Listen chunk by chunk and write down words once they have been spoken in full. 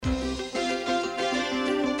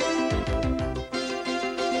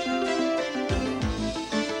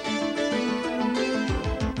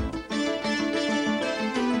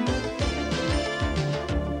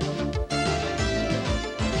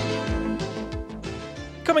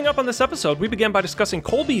Coming up on this episode, we begin by discussing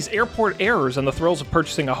Colby's airport errors and the thrills of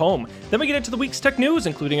purchasing a home. Then we get into the week's tech news,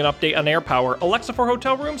 including an update on AirPower, Alexa for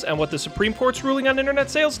hotel rooms, and what the Supreme Court's ruling on internet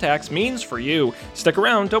sales tax means for you. Stick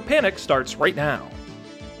around, Don't Panic starts right now.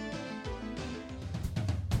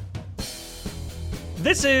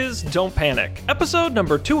 This is Don't Panic, episode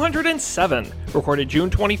number 207, recorded June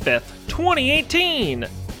 25th, 2018.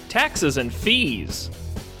 Taxes and fees.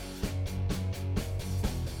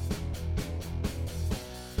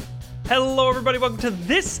 Hello, everybody. Welcome to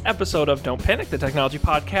this episode of Don't Panic, the technology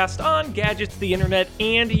podcast on gadgets, the internet,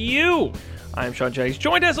 and you. I'm Sean Jaggs,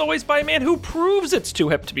 joined as always by a man who proves it's too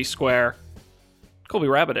hip to be square, Colby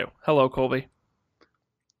Rabideau. Hello, Colby.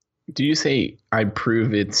 Do you say I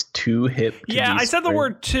prove it's too hip to be Yeah, I said the square?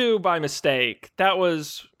 word too by mistake. That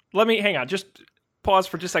was... hang on, just pause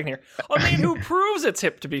for just a second here. A man who proves it's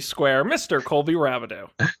hip to be square, Mr. Colby Rabideau.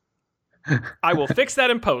 I will fix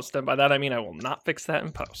that in post, and by that I mean I will not fix that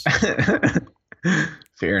in post.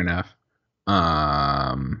 Fair enough.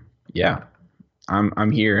 Yeah,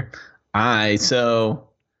 I'm here. I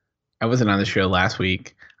wasn't on the show last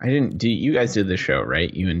week. I didn't. You guys did the show,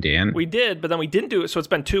 right? You and Dan. We did, but then we didn't do it, so it's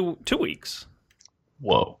been two weeks.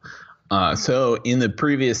 Whoa. So in the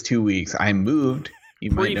previous 2 weeks, I moved.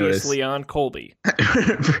 You might notice. Previously on Colby.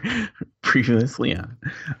 Previously on.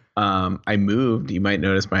 I moved. You might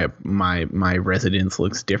notice my residence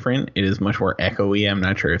looks different. It is much more echoey. I'm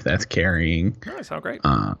not sure if that's carrying. Oh, that sounds great.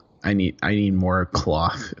 I need more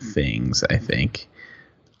cloth things, I think.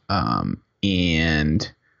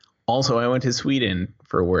 And also I went to Sweden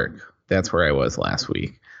for work. That's where I was last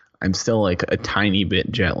week. I'm still like a tiny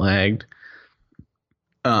bit jet lagged.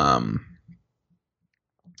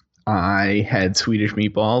 I had Swedish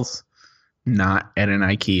meatballs, not at an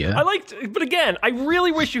IKEA. But again, I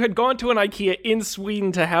really wish you had gone to an IKEA in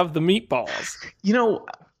Sweden to have the meatballs. You know,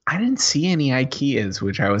 I didn't see any IKEAs,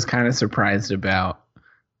 which I was kind of surprised about.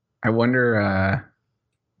 I wonder, I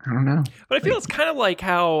don't know. But I feel it's kind of like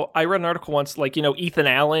how I read an article once, like, you know, Ethan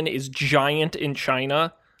Allen is giant in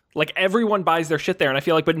China. Like, everyone buys their shit there, and I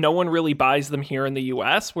feel like, but no one really buys them here in the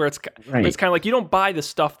U.S., where it's kind of like you don't buy the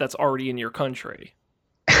stuff that's already in your country.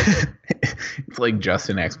 It's like just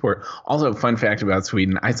an export. Also, fun fact about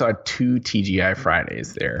Sweden, I saw 2 TGI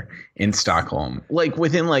Fridays there in Stockholm, like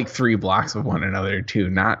within like 3 blocks of one another too.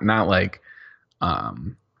 Not like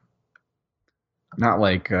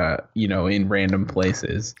you know, in random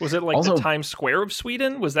places. Was it like also, the Times Square of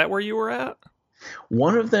Sweden? Was that where you were at?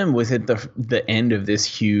 One of them was at the end of this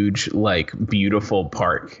huge, like, beautiful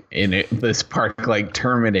park. This park, like,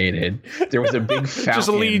 terminated. There was a big fountain. Just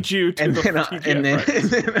lead you to then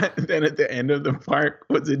at the end of the park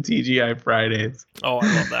was a TGI Fridays. Oh,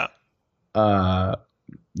 I love that.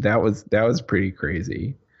 That was pretty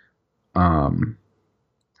crazy. The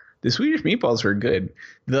Swedish meatballs were good.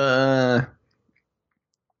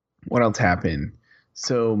 What else happened?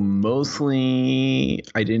 So mostly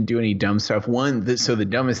I didn't do any dumb stuff. So the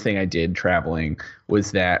dumbest thing I did traveling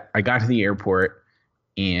was that I got to the airport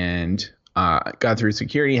and got through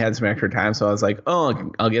security, had some extra time. So I was like,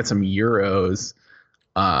 oh, I'll get some euros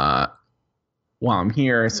while I'm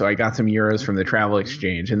here. So I got some euros from the travel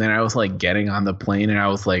exchange. And then I was like getting on the plane and I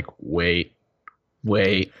was like, wait,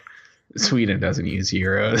 Sweden doesn't use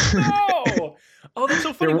euros. No! Oh, that's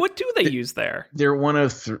so funny. What do they use there? They're one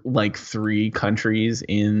of 3 countries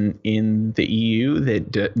in the EU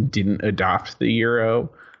that didn't adopt the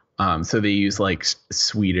euro. So they use like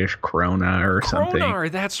Swedish krona or something.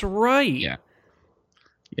 Kronar, that's right.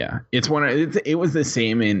 Yeah. It was the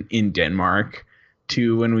same in Denmark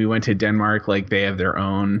too. When we went to Denmark, like they have their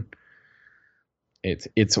own.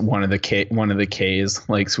 It's one of the K's,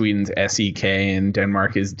 like Sweden's SEK and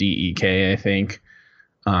Denmark is DEK, I think.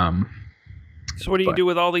 So what do you do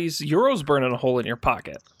with all these euros burning a hole in your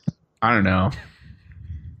pocket? I don't know.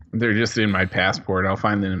 They're just in my passport. I'll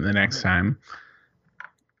find them the next time.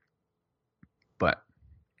 But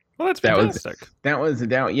well, that's fantastic. That was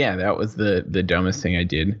the dumbest thing I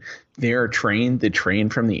did. The train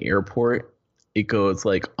from the airport, it goes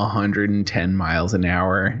like 110 miles an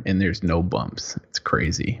hour and there's no bumps. It's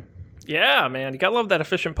crazy. Yeah, man. You gotta love that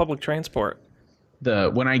efficient public transport.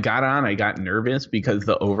 When I got on, I got nervous because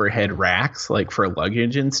the overhead racks, like for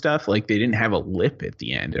luggage and stuff, like they didn't have a lip at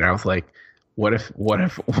the end. And I was like, what's going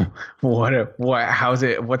to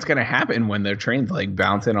happen when the train's like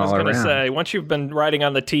bouncing all around? I was going to say, once you've been riding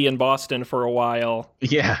on the T in Boston for a while,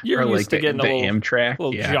 yeah, you're used to getting a little Amtrak, a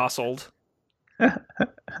little jostled.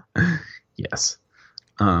 Yes.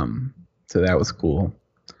 So that was cool.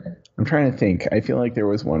 I'm trying to think. I feel like there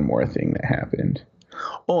was one more thing that happened.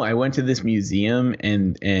 Oh, I went to this museum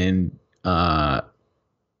and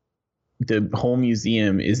the whole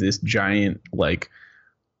museum is this giant like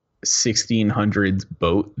 1600s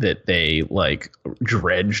boat that they like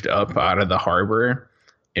dredged up out of the harbor.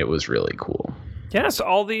 It was really cool. Yes,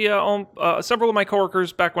 all the several of my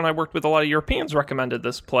coworkers back when I worked with a lot of Europeans recommended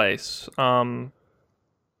this place. Yeah,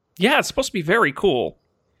 it's supposed to be very cool.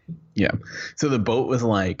 Yeah. So the boat was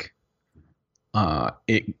like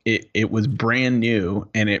it was brand new,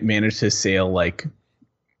 and it managed to sail like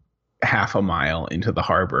half a mile into the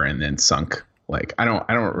harbor and then sunk. Like I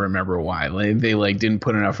don't remember why. Like they like didn't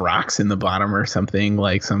put enough rocks in the bottom or something,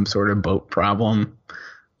 like some sort of boat problem.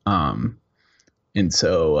 And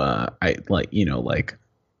so I like, you know, like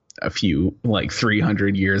a few like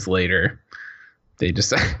 300 years later, they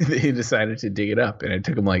decided to dig it up, and it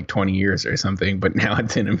took them like 20 years or something, but now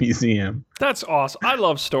it's in a museum. That's awesome. I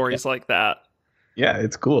love stories like that. Yeah,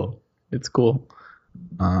 it's cool. It's cool.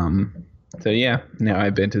 So yeah, now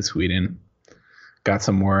I've been to Sweden. Got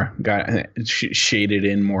some more, shaded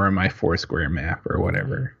in more of my Foursquare map or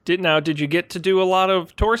whatever. Did you get to do a lot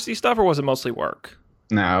of touristy stuff, or was it mostly work?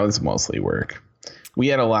 No, it was mostly work. We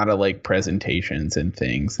had a lot of like presentations and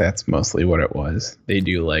things. That's mostly what it was. They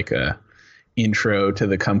do like a intro to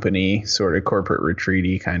the company, sort of corporate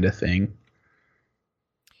retreaty kind of thing.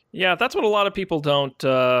 Yeah, that's what a lot of people don't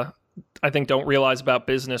realize about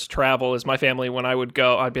business travel. Is my family, when I would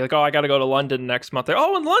go, I'd be like, oh, I got to go to London next month. They're,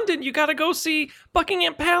 oh, in London, you got to go see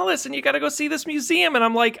Buckingham Palace and you got to go see this museum. And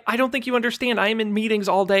I'm like, I don't think you understand. I am in meetings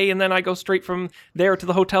all day, and then I go straight from there to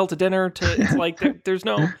the hotel to dinner. It's like there's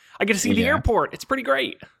no. I get to see the airport. It's pretty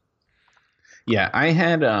great. Yeah, I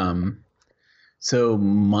had I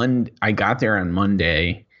got there on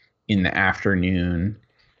Monday in the afternoon,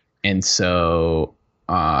 and so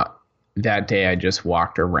that day I just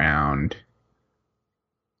walked around.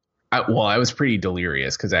 I was pretty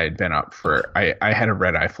delirious because I had been up I had a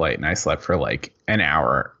red-eye flight, and I slept for like an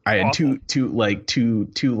hour. I had two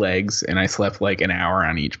legs, and I slept like an hour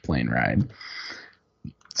on each plane ride.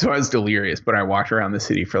 So I was delirious, but I walked around the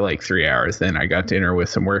city for like 3 hours. Then I got dinner with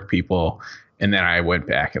some work people, and then I went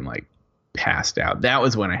back and like passed out. That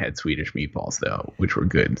was when I had Swedish meatballs, though, which were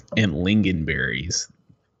good, and lingonberries.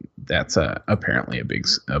 That's apparently a big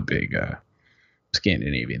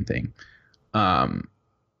Scandinavian thing. And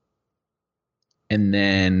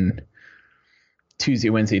then Tuesday,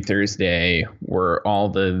 Wednesday, Thursday were all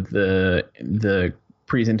the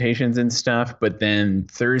presentations and stuff. But then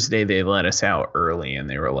Thursday they let us out early, and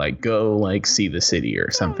they were like, "Go like see the city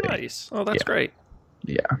or something." Oh, nice. Oh, that's great.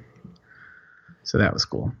 Yeah. So that was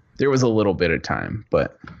cool. There was a little bit of time,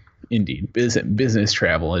 but indeed, business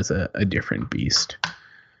travel is a different beast.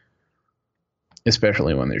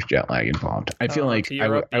 Especially when there's jet lag involved. I feel like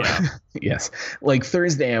yes, like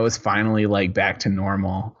Thursday I was finally like back to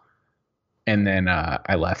normal, and then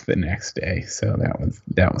I left the next day, so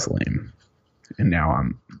that was lame. And now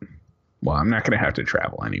I'm not gonna have to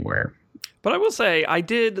travel anywhere. But I will say,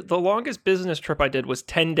 the longest business trip I did was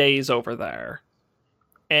 10 days over there,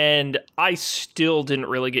 and I still didn't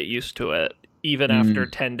really get used to it. Even after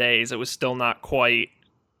 10 days, it was still not quite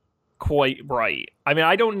right. I mean,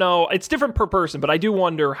 I don't know. It's different per person, but I do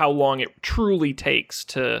wonder how long it truly takes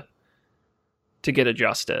to get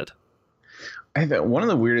adjusted. I think one of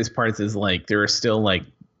the weirdest parts is like there are still like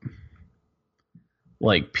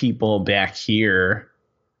people back here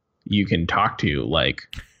you can talk to. Like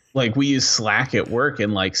we use Slack at work,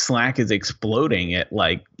 and like Slack is exploding at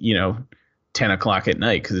like 10 o'clock at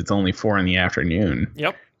night because it's only 4 p.m.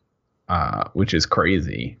 Yep. Which is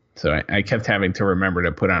crazy. So I kept having to remember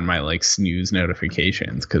to put on my like snooze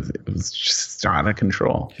notifications because it was just out of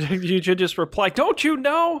control. You should just reply, "Don't you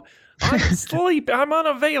know? I'm asleep. I'm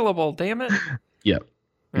unavailable. Damn it." Yep.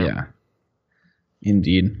 Yeah.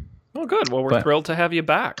 Indeed. Well, good. Well, we're thrilled to have you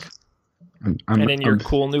back. And in your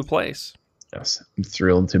cool new place. Yes, I'm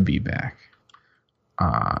thrilled to be back.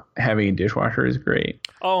 Having a dishwasher is great.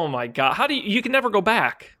 Oh my God! You can never go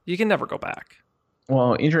back. You can never go back.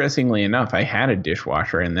 Well, interestingly enough, I had a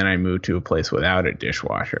dishwasher, and then I moved to a place without a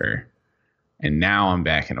dishwasher, and now I'm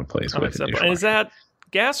back in a place with a dishwasher. And is that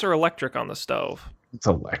gas or electric on the stove? It's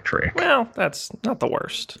electric. Well, that's not the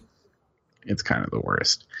worst. It's kind of the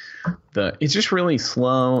worst. It's just really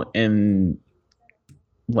slow, and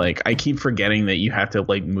like I keep forgetting that you have to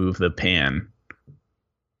like move the pan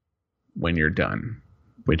when you're done,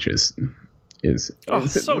 which is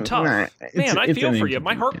so tough. Man, I feel for you.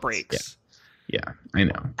 My heart breaks. Yeah, I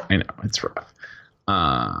know. It's rough.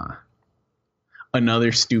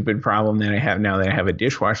 another stupid problem that I have now that I have a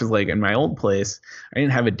dishwasher is like in my old place, I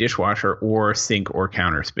didn't have a dishwasher or sink or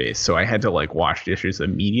counter space. So I had to like wash dishes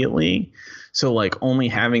immediately. So like only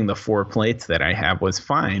having the 4 plates that I have was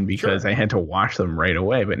fine because I had to wash them right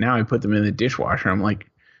away. But now I put them in the dishwasher. I'm like,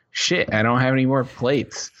 shit, I don't have any more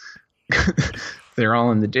plates. They're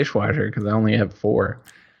all in the dishwasher because I only have 4.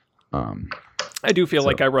 I do feel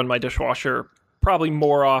like I run my dishwasher probably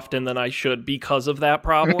more often than I should because of that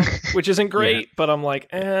problem, which isn't great, but I'm like,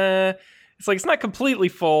 it's like, it's not completely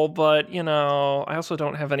full, but you know, I also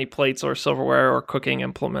don't have any plates or silverware or cooking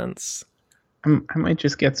implements. I might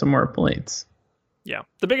just get some more plates. Yeah.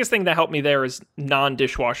 The biggest thing that helped me there is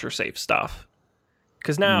non-dishwasher safe stuff.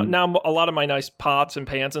 Because now a lot of my nice pots and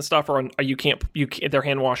pans and stuff they're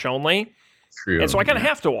hand wash only. True. And so I kind of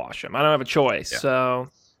have to wash them. I don't have a choice. Yeah. So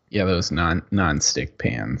yeah, those non-stick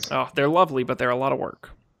pans. Oh, they're lovely, but they're a lot of work.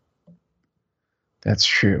 That's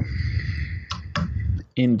true.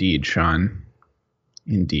 Indeed, Sean.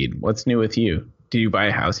 Indeed. What's new with you? Did you buy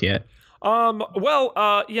a house yet?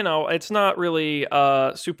 Well, you know, it's not really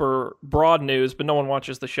super broad news, but no one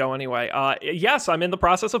watches the show anyway. Yes, I'm in the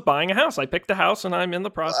process of buying a house. I picked a house and I'm in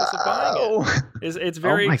the process of buying it. It's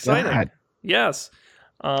very exciting. God. Yes.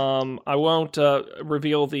 I won't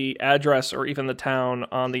reveal the address or even the town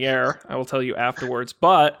on the air. I will tell you afterwards,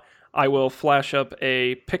 but I will flash up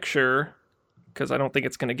a picture because I don't think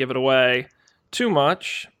it's going to give it away too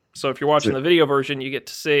much. So if you're watching the video version, you get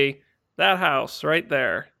to see that house right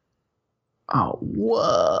there. Oh,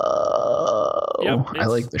 whoa. Yep, I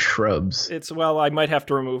like the shrubs. I might have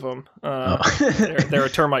to remove them. They're a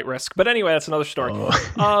termite risk. But anyway, that's another story.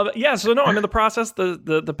 So no, I'm in the process.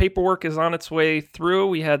 The paperwork is on its way through.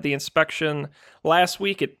 We had the inspection last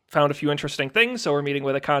week. It found a few interesting things. So we're meeting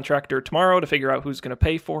with a contractor tomorrow to figure out who's going to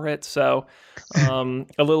pay for it. So a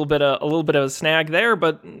little bit of a snag there,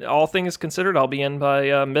 but all things considered, I'll be in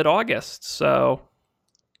by mid-August. So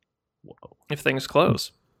if things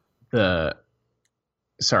close. The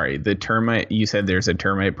termite, you said there's a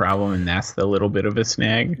termite problem and that's the little bit of a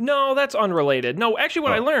snag? No, that's unrelated. No, actually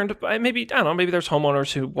what I learned, maybe there's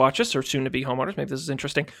homeowners who watch us or soon to be homeowners. Maybe this is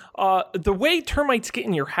interesting. The way termites get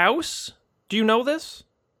in your house, do you know this?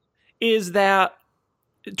 Is that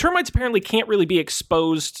termites apparently can't really be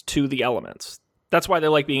exposed to the elements. That's why they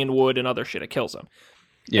like being in wood and other shit. It kills them.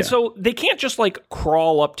 Yeah. And so they can't just like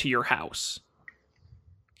crawl up to your house.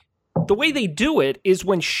 The way they do it is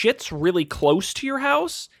when shit's really close to your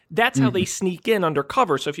house, that's how they sneak in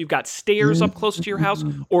undercover. So if you've got stairs up close to your house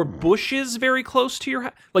or bushes very close to your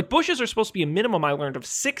house, like bushes are supposed to be a minimum, I learned, of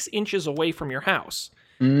 6 inches away from your house.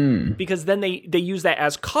 Because then they use that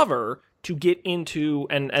as cover to get into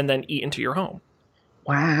and then eat into your home.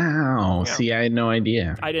 Wow. Yeah. See, I had no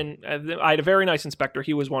idea. I had a very nice inspector.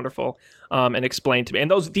 He was wonderful and explained to me.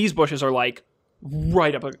 And these bushes are like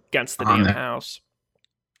right up against the damn house.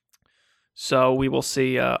 So we will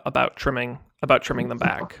see about trimming them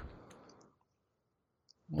back.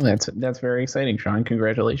 Well, that's very exciting, Sean.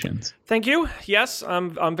 Congratulations. Thank you. Yes,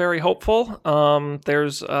 I'm very hopeful.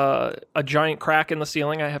 There's a giant crack in the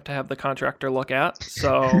ceiling I have to have the contractor look at.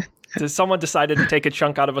 So someone decided to take a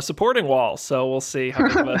chunk out of a supporting wall. So we'll see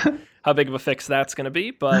how big of a fix that's going to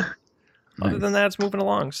be. But other than that, it's moving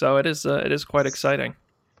along. So it is quite exciting.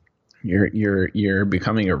 You're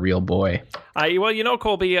becoming a real boy. Well, you know,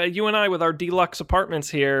 Colby, you and I with our deluxe apartments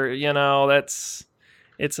here, you know, it's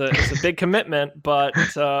a big commitment, but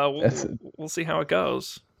we'll see how it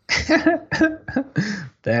goes.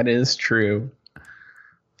 That is true.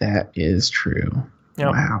 That is true. You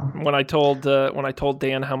know, wow. When I told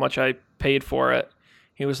Dan how much I paid for it,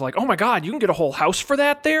 he was like, "Oh my God, you can get a whole house for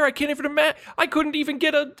that there? I can't even imagine. I couldn't even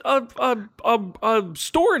get a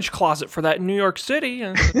storage closet for that in New York City."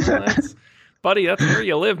 And buddy, that's where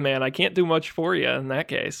you live, man. I can't do much for you in that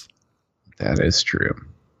case. That is true.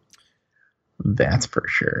 That's for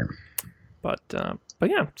sure. But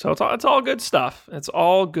yeah, so it's all good stuff. It's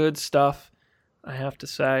all good stuff, I have to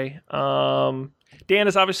say. Dan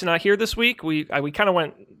is obviously not here this week. We kind of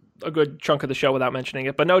went a good chunk of the show without mentioning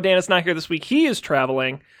it, but no, Dan is not here this week. He is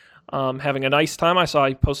traveling, having a nice time. I saw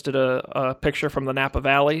he posted a picture from the Napa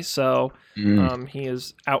Valley, so he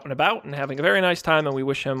is out and about and having a very nice time, and we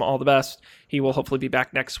wish him all the best. He will hopefully be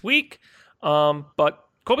back next week. But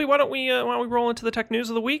Colby, why don't we roll into the tech news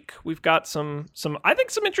of the week? We've got some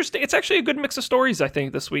interesting. It's actually a good mix of stories, I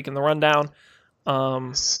think, this week in the rundown.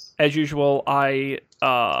 As usual, I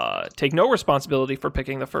take no responsibility for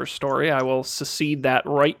picking the first story. I will secede that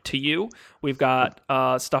right to you. We've got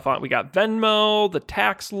stuff on. We got Venmo, the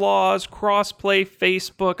tax laws, crossplay,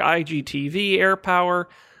 Facebook, IGTV, AirPower,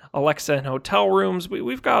 Alexa and hotel rooms.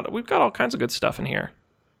 We've got all kinds of good stuff in here.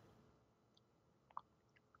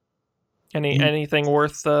 Anything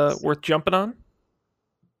worth jumping on?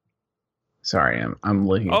 Sorry, I'm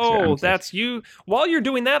looking. Oh, that's you. While you're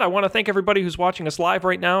doing that, I want to thank everybody who's watching us live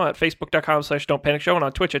right now at facebook.com/don'tpanicshow and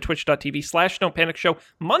on Twitch at twitch.tv/don'tpanicshow.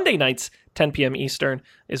 Monday nights, 10 p.m. Eastern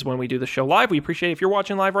is when we do the show live. We appreciate it. If you're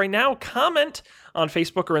watching live right now, comment on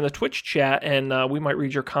Facebook or in the Twitch chat, and we might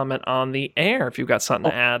read your comment on the air. If you've got something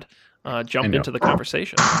to add, jump into the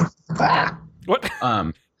conversation. What?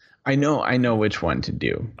 I know which one to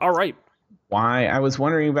do. All right. Why I was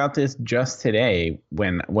wondering about this just today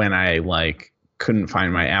when I couldn't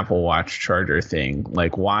find my Apple Watch charger thing.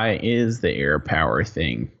 Like, why is the AirPower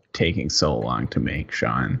thing taking so long to make,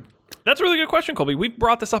 Sean? That's a really good question, Colby. We've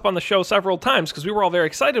brought this up on the show several times because we were all very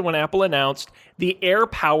excited when Apple announced the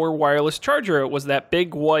AirPower wireless charger. It was that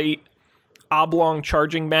big white oblong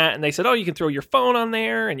charging mat, and they said, oh, you can throw your phone on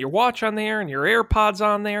there and your watch on there and your AirPods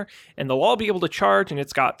on there, and they'll all be able to charge, and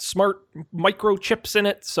it's got smart microchips in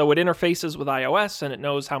it, so it interfaces with iOS, and it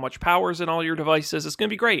knows how much power's in all your devices. It's going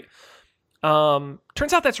to be great.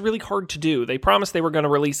 Turns out that's really hard to do. They promised they were going to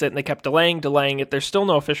release it, and they kept delaying it. There's still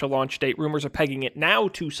no official launch date. Rumors are pegging it now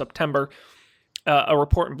to September. A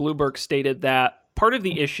report in Bloomberg stated that part of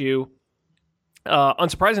the issue,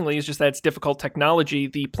 unsurprisingly, is just that it's difficult technology.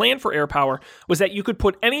 The plan for AirPower was that you could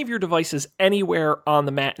put any of your devices anywhere on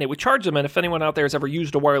the mat and it would charge them. And if anyone out there has ever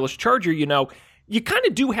used a wireless charger, you know, you kind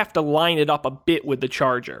of do have to line it up a bit with the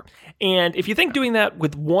charger. And if you think doing that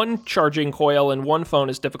with one charging coil and one phone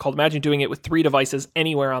is difficult, imagine doing it with 3 devices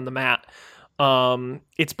anywhere on the mat.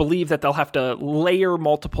 It's believed that they'll have to layer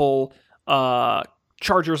multiple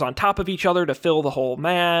chargers on top of each other to fill the whole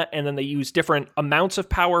mat, and then they use different amounts of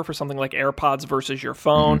power for something like AirPods versus your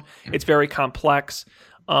phone. Mm-hmm. It's very complex.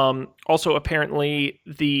 Also, apparently,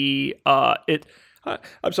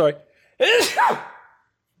 I'm sorry.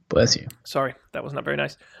 Bless you. Sorry, that was not very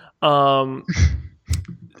nice.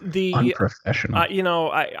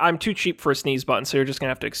 Unprofessional. I'm too cheap for a sneeze button, so you're just going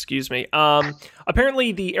to have to excuse me.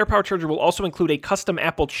 Apparently, the AirPower charger will also include a custom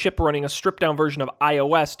Apple chip running a stripped-down version of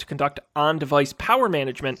iOS to conduct on-device power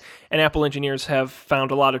management, and Apple engineers have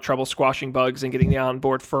found a lot of trouble squashing bugs and getting the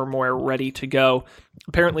onboard firmware ready to go.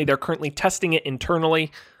 Apparently, they're currently testing it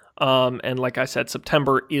internally, and like I said,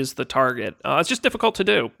 September is the target. It's just difficult to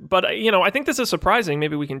do. But, I think this is surprising.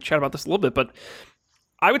 Maybe we can chat about this a little bit, but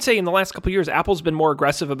I would say in the last couple of years, Apple's been more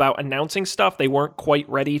aggressive about announcing stuff they weren't quite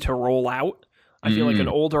ready to roll out. I feel like an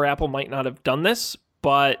older Apple might not have done this,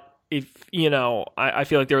 but I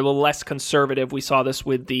feel like they're a little less conservative. We saw this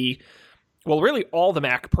with really all the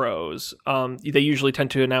Mac Pros. They usually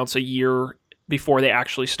tend to announce a year before they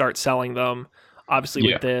actually start selling them. Obviously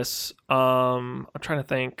with this, I'm trying to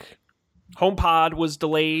think. HomePod was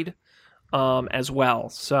delayed as well.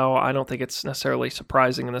 So I don't think it's necessarily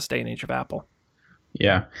surprising in this day and age of Apple.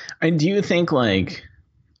 Yeah. And do you think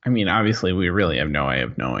obviously we really have no way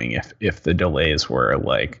of knowing if the delays were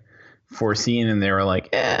foreseen and they were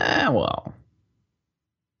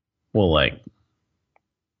we'll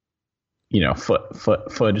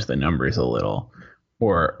fudge the numbers a little,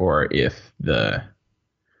 or if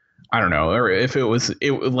I don't know, or if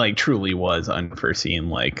it truly was unforeseen,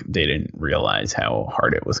 they didn't realize how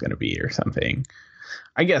hard it was going to be or something.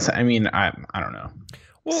 I guess, I don't know.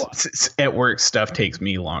 Well, at work, stuff takes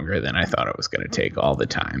me longer than I thought it was going to take all the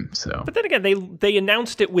time. So, but then again, they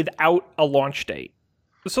announced it without a launch date,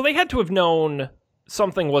 so they had to have known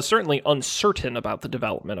something was certainly uncertain about the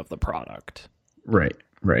development of the product. Right.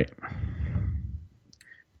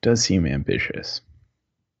 Does seem ambitious.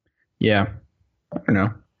 Yeah, I don't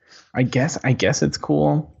know. I guess it's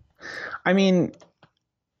cool.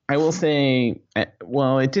 I will say,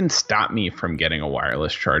 it didn't stop me from getting a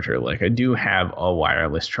wireless charger. I do have a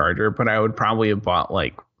wireless charger, but I would probably have bought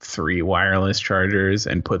 3 wireless chargers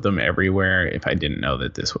and put them everywhere if I didn't know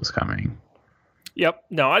that this was coming. Yep.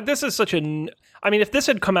 No, this is such if this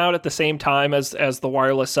had come out at the same time as the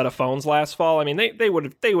wireless set of phones last fall, they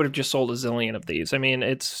would have just sold a zillion of these.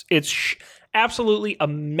 It's absolutely a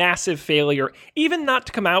massive failure. Even not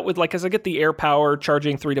to come out with as I get the AirPower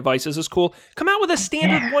charging 3 devices is cool. Come out with a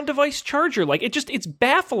standard 1-device charger. It's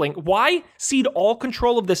baffling. Why cede all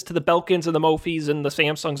control of this to the Belkins and the Mofis and the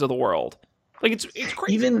Samsungs of the world? It's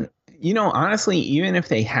crazy. Even honestly, even if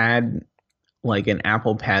they had an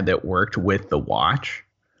Apple Pad that worked with the watch,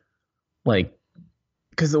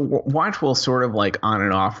 because the watch will sort of on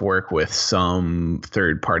and off work with some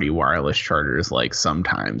third-party wireless chargers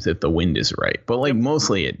sometimes if the wind is right, but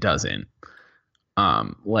mostly it doesn't.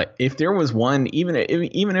 If there was one, even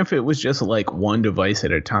if it was just 1 device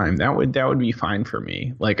at a time, that would be fine for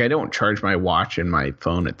me. I don't charge my watch and my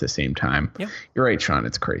phone at the same time. Yeah. You're right, Sean.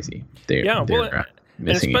 It's crazy. And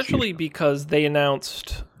especially because they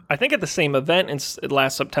announced, I think at the same event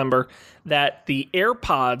last September, that the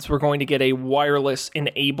AirPods were going to get a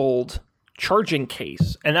wireless-enabled charging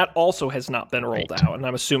case, and that also has not been rolled out. And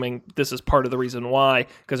I'm assuming this is part of the reason why,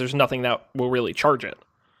 because there's nothing that will really charge it.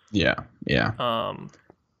 Yeah.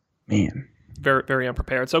 Man. Very, very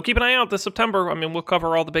unprepared. So keep an eye out this September. I mean, we'll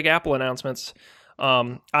cover all the big Apple announcements.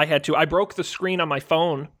 I broke the screen on my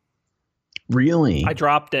phone. Really? I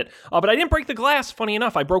dropped it. But I didn't break the glass, funny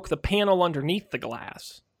enough. I broke the panel underneath the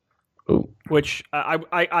glass. Ooh. Which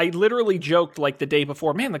I literally joked like the day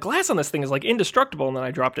before, man, the glass on this thing is like indestructible. And then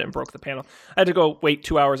I dropped it and broke the panel. I had to go wait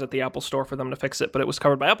 2 hours at the Apple store for them to fix it, but it was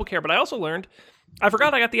covered by AppleCare. But I also learned, I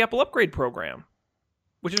forgot I got the Apple Upgrade program,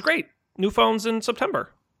 which is great. New phones in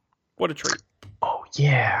September. What a treat. Oh,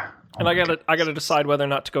 yeah. And I gotta decide whether or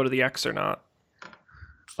not to go to the X or not.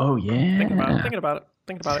 Oh, yeah. Thinking about it.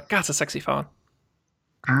 God, it's a sexy phone.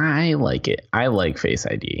 I like it. I like Face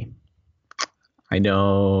ID. I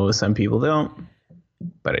know some people don't,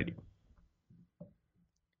 but I do.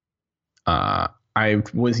 I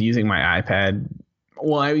was using my iPad.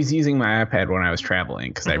 Well, I was using my iPad when I was traveling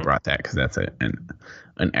because I brought that because that's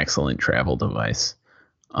an excellent travel device.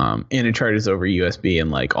 And it charges over USB,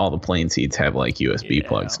 and like all the plane seats have like USB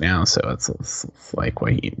plugs now, so it's like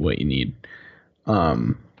what you need.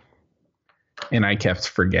 And I kept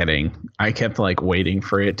forgetting. I kept like waiting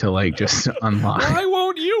for it to like just unlock. Why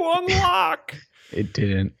won't you unlock? It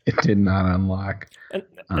didn't. It did not unlock.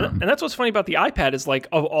 And that's what's funny about the iPad is like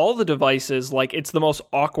of all the devices, like it's the most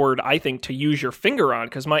awkward, I think, to use your finger on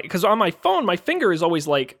because on my phone, my finger is always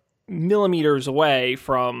like millimeters away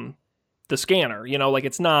from the scanner. You know, like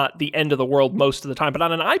it's not the end of the world most of the time. But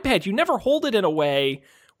on an iPad, you never hold it in a way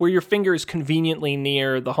where your finger is conveniently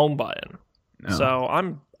near the home button. No. So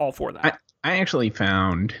I'm all for that. I actually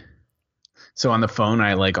found, so on the phone,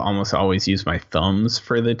 I like almost always use my thumbs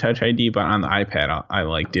for the Touch ID, but on the iPad, I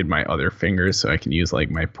like did my other fingers so I can use like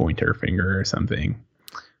my pointer finger or something,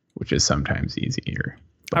 which is sometimes easier.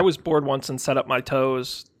 But I was bored once and set up my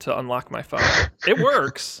toes to unlock my phone. It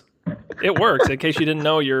works. It works. In case you didn't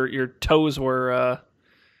know, your toes were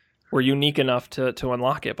unique enough to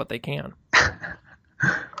unlock it, but they can.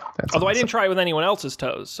 Although I didn't try it with anyone else's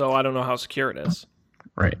toes, so I don't know how secure it is.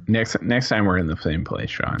 Right. Next time we're in the same place,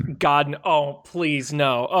 Sean. God, no. Oh, please,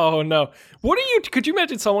 no. Oh, no. Could you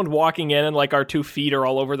imagine someone walking in and like our 2 feet are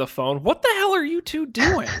all over the phone? What the hell are you two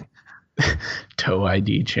doing? Toe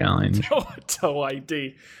ID challenge. Toe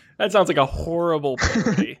ID. That sounds like a horrible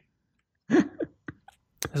parody. This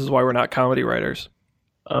is why we're not comedy writers.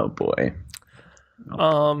 Oh, boy.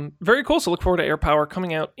 Very cool. So look forward to AirPower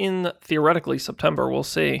coming out in theoretically September. We'll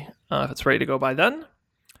see if it's ready to go by then.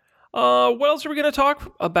 What else are we going to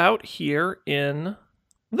talk about here in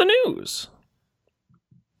the news?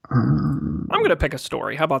 I'm going to pick a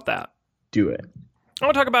story. How about that? Do it. I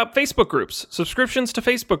want to talk about Facebook groups, subscriptions to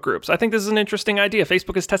Facebook groups. I think this is an interesting idea.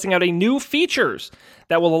 Facebook is testing out new features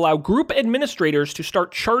that will allow group administrators to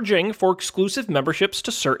start charging for exclusive memberships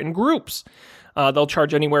to certain groups. They'll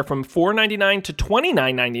charge anywhere from $4.99 to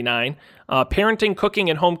 $29.99. Parenting, cooking,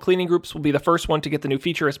 and home cleaning groups will be the first one to get the new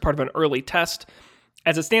feature as part of an early test.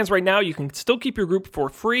 As it stands right now, you can still keep your group for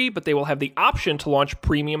free, but they will have the option to launch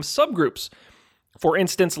premium subgroups. For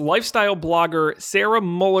instance, lifestyle blogger Sarah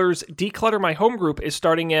Muller's Declutter My Home group is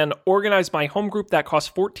starting an Organize My Home group that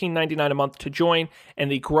costs $14.99 a month to join,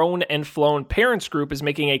 and the Grown and Flown Parents group is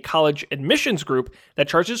making a college admissions group that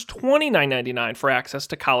charges $29.99 for access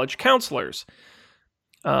to college counselors.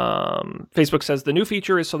 Facebook says the new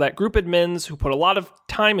feature is so that group admins who put a lot of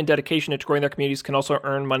time and dedication into growing their communities can also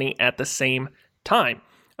earn money at the same time.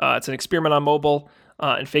 It's an experiment on mobile,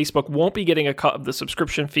 and Facebook won't be getting a cut of the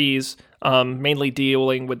subscription fees, mainly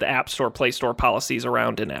dealing with the App Store, Play Store policies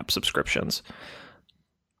around in-app subscriptions.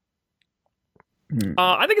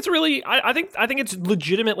 I think it's really, I think it's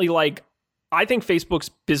legitimately like, I think Facebook's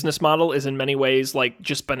business model is in many ways like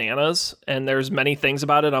just bananas, and there's many things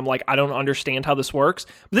about it I'm like, I don't understand how this works.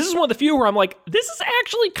 But this is one of the few where I'm like, this is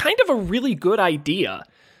actually kind of a really good idea.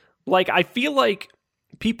 Like, I feel like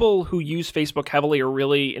people who use Facebook heavily are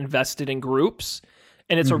really invested in groups,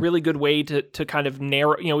 and it's a really good way to kind of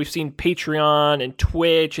narrow, we've seen Patreon and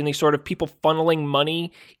Twitch and these sort of people funneling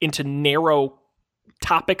money into narrow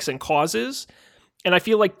topics and causes. And I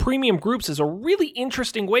feel like premium groups is a really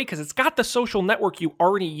interesting way because it's got the social network you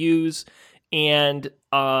already use. And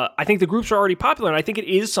I think the groups are already popular. And I think it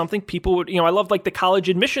is something people would, I love like the college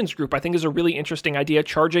admissions group. I think is a really interesting idea,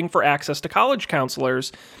 charging for access to college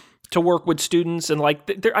counselors to work with students. And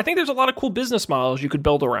like, I think there's a lot of cool business models you could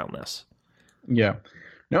build around this. Yeah.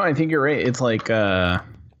 No, I think you're right. It's like,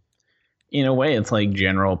 in a way, it's like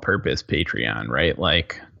general purpose Patreon, right?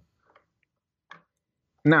 Like,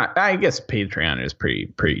 not. I guess Patreon is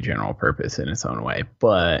pretty general purpose in its own way,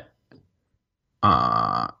 but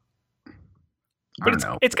I don't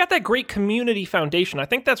know. It's got that great community foundation. I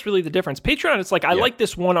think that's really the difference. Patreon, it's like, I like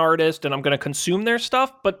this one artist and I'm going to consume their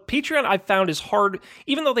stuff. But Patreon, I've found, is hard.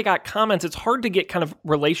 Even though they got comments, it's hard to get kind of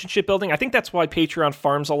relationship building. I think that's why Patreon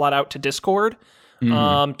farms a lot out to Discord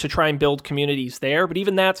to try and build communities there. But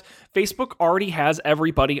even that, Facebook already has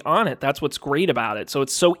everybody on it. That's what's great about it. So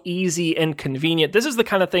it's so easy and convenient. This is the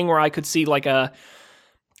kind of thing where I could see like a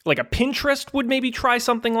Pinterest would maybe try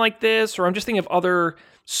something like this, or I'm just thinking of other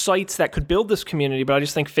sites that could build this community, but I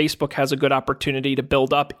just think Facebook has a good opportunity to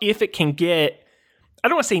build up if it can get, I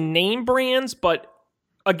don't want to say name brands, but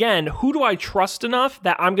again, who do I trust enough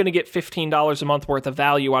that I'm going to get $15 a month worth of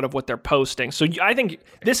value out of what they're posting? So I think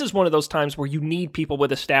this is one of those times where you need people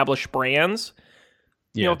with established brands.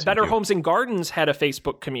 Better Homes and Gardens had a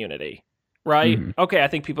Facebook community, right? Mm-hmm. Okay, I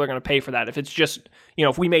think people are going to pay for that. If it's just,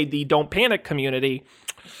 if we made the Don't Panic community,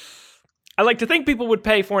 I like to think people would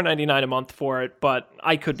pay $4.99 a month for it, but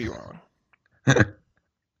I could be wrong.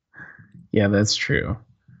 Yeah, that's true.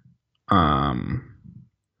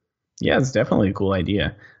 Yeah, it's definitely a cool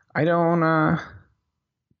idea. I'm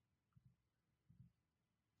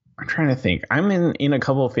trying to think. I'm in a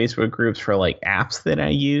couple of Facebook groups for like apps that I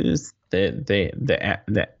use,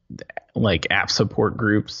 the like app support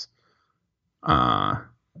groups.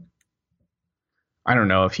 I don't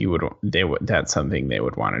know if that's something they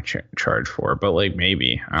would want to charge for, but like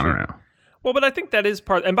maybe, I don't know. Well, but I think that is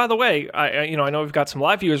part. And by the way, I know we've got some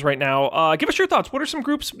live viewers right now. Give us your thoughts. What are some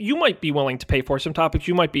groups you might be willing to pay for? Some topics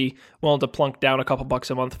you might be willing to plunk down a couple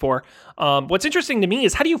bucks a month for. What's interesting to me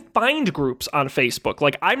is, how do you find groups on Facebook?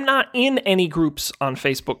 Like, I'm not in any groups on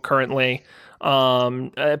Facebook currently,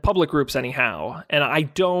 public groups anyhow, and I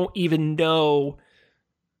don't even know.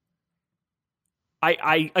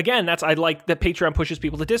 I like that Patreon pushes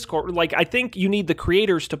people to Discord. Like, I think you need the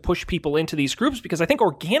creators to push people into these groups, because I think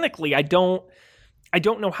organically, I don't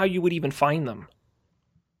know how you would even find them.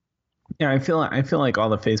 Yeah, I feel like all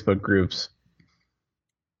the Facebook groups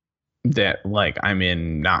that like I'm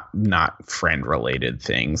in, not friend related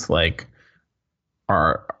things, like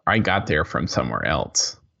I got there from somewhere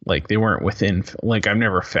else. Like, they weren't within. Like, I've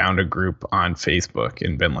never found a group on Facebook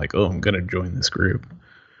and been like, oh, I'm gonna join this group.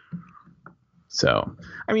 So,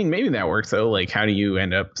 I mean, maybe that works though. Like, how do you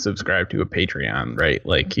end up subscribed to a Patreon, right?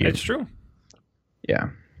 Like, it's true.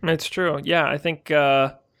 Yeah, it's true. Yeah, I think.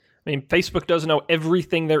 Facebook doesn't know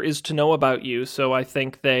everything there is to know about you, so I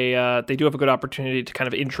think they do have a good opportunity to kind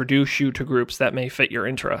of introduce you to groups that may fit your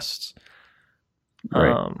interests.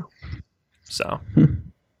 Right.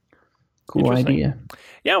 Cool idea.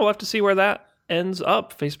 Yeah, we'll have to see where that ends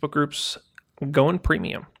up. Facebook groups going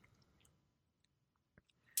premium.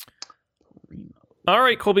 All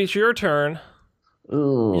right, Colby, it's your turn.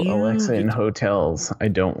 Ooh, Alexa in hotels. I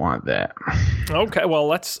don't want that. Okay, well,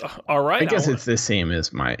 let's. All right. I guess it's the same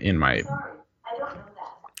as my. I don't know that.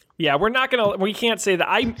 Yeah, we can't say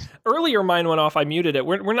that. Earlier mine went off. I muted it.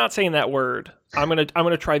 We're not saying that word. I'm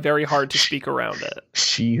gonna try very hard to speak around it.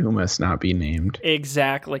 She who must not be named.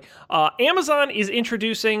 Exactly. Amazon is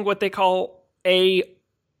introducing what they call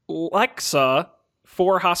Alexa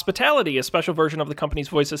for hospitality, a special version of the company's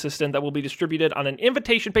voice assistant that will be distributed on an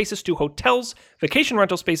invitation basis to hotels, vacation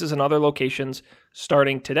rental spaces, and other locations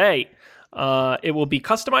starting today. It will be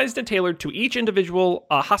customized and tailored to each individual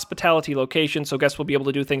hospitality location, so guests will be able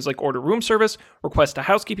to do things like order room service, request a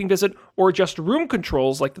housekeeping visit, or adjust room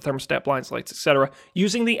controls like the thermostat, blinds, lights, etc.,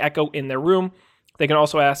 using the Echo in their room. They can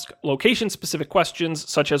also ask location-specific questions,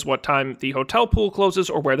 such as what time the hotel pool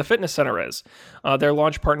closes or where the fitness center is. Their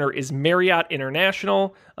launch partner is Marriott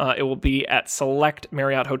International. It will be at select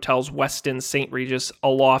Marriott hotels, Westin, St. Regis,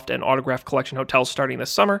 Aloft, and Autograph Collection hotels starting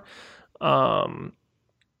this summer.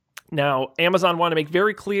 Now, Amazon want to make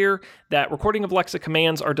very clear that recording of Alexa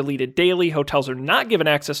commands are deleted daily. Hotels are not given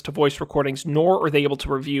access to voice recordings, nor are they able to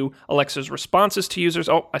review Alexa's responses to users.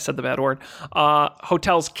 Oh, I said the bad word.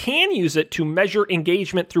 Hotels can use it to measure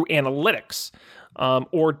engagement through analytics,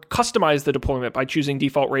 or customize the deployment by choosing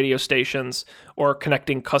default radio stations or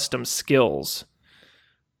connecting custom skills.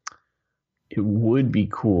 It would be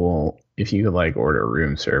cool if you could like order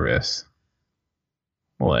room service.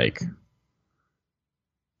 Like,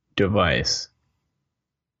 device,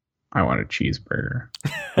 I want a cheeseburger.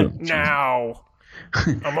 Now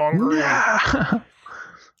I'm hungry.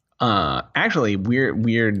 Actually,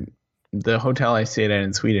 weird. The hotel I stayed at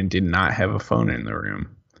in Sweden did not have a phone in the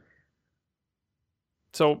room.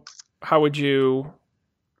 So how would you?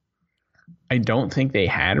 I don't think they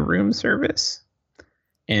had room service.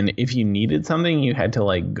 And if you needed something, you had to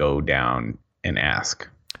like go down and ask.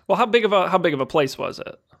 Well, how big of a place was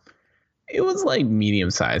it? It was like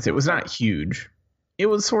medium size. It was not huge. It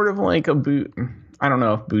was sort of like I don't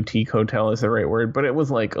know if boutique hotel is the right word, but it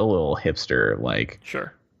was like a little hipster,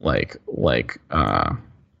 Sure.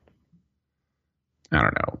 I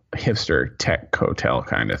don't know, hipster tech hotel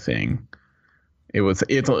kind of thing.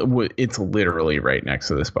 It's literally right next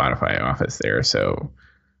to the Spotify office there. So,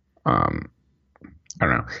 I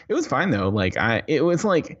don't know. It was fine though. It was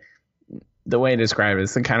like, the way I describe it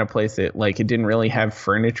is the kind of place that like it didn't really have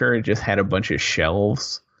furniture. It just had a bunch of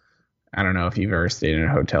shelves. I don't know if you've ever stayed in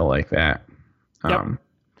a hotel like that. Yep.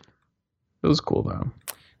 It was cool though.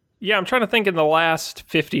 Yeah, I'm trying to think. In the last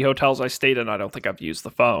 50 hotels I stayed in, I don't think I've used the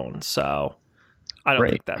phone, so I don't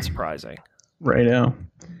think that's surprising. Right now.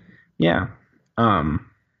 Yeah.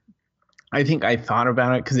 I think I thought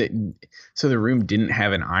about it so the room didn't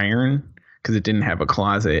have an iron because it didn't have a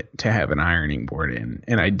closet to have an ironing board in.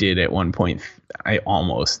 And I did at one point, I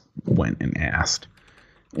almost went and asked,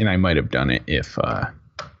 and I might have done it if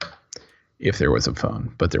there was a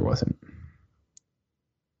phone, but there wasn't.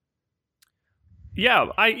 Yeah,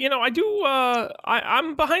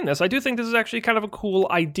 I'm behind this. I do think this is actually kind of a cool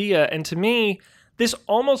idea. And to me, this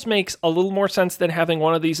almost makes a little more sense than having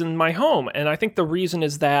one of these in my home. And I think the reason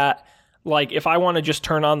is that, like, if I want to just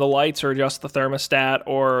turn on the lights or adjust the thermostat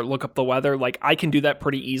or look up the weather, like, I can do that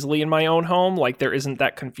pretty easily in my own home. Like, there isn't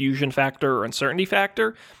that confusion factor or uncertainty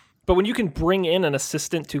factor. But when you can bring in an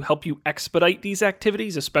assistant to help you expedite these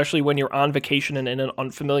activities, especially when you're on vacation and in an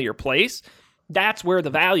unfamiliar place, that's where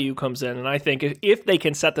the value comes in. And I think if they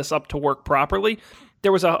can set this up to work properly,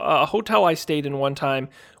 there was a hotel I stayed in one time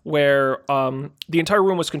where the entire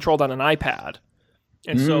room was controlled on an iPad.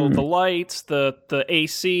 And so the lights, the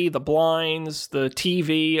AC, the blinds, the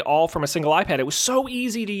TV, all from a single iPad. It was so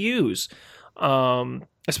easy to use,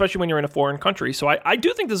 especially when you're in a foreign country. So I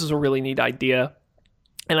do think this is a really neat idea.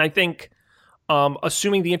 And I think,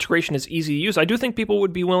 assuming the integration is easy to use, I do think people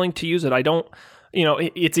would be willing to use it. I don't, you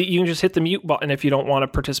can just hit the mute button if you don't want to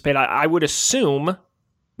participate. I would assume,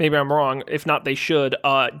 maybe I'm wrong, if not, they should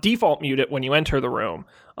default mute it when you enter the room,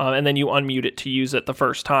 and then you unmute it to use it the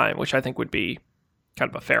first time, which I think would be kind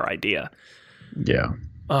of a fair idea. Yeah.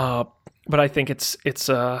 But I think it's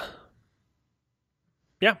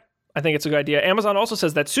I think it's a good idea. Amazon also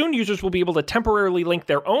says that soon users will be able to temporarily link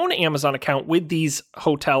their own Amazon account with these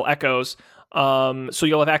hotel echoes. So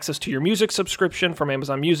you'll have access to your music subscription from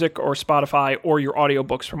Amazon Music or Spotify or your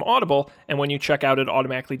audiobooks from Audible. And when you check out, it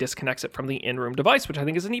automatically disconnects it from the in-room device, which I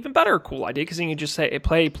think is an even better cool idea because you can just say,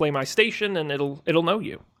 play my station, and it'll know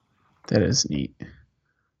you. That is neat.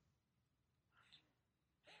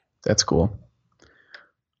 That's cool.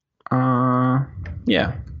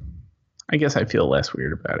 Yeah. I guess I feel less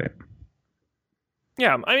weird about it.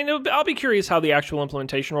 Yeah, I mean, I'll be curious how the actual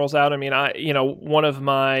implementation rolls out. I mean, one of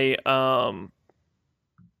my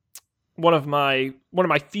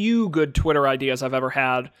few good Twitter ideas I've ever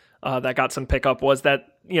had that got some pickup was that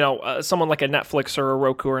someone like a Netflix or a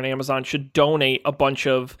Roku or an Amazon should donate a bunch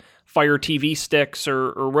of Fire TV sticks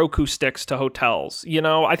or Roku sticks to hotels.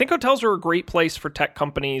 I think hotels are a great place for tech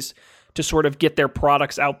companies to sort of get their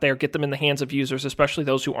products out there, get them in the hands of users, especially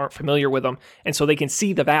those who aren't familiar with them, and so they can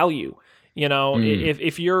see the value.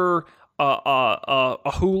 If you're a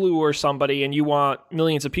Hulu or somebody and you want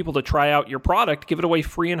millions of people to try out your product, give it away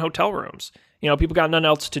free in hotel rooms. People got nothing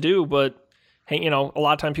else to do, but hey, a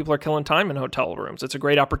lot of time people are killing time in hotel rooms. It's a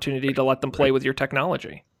great opportunity to let them play with your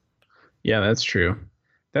technology. Yeah, that's true.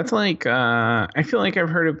 That's like, I feel like I've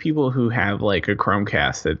heard of people who have like a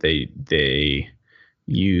Chromecast that they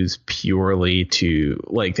use purely to,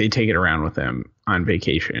 like, they take it around with them on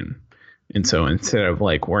vacation. And so instead of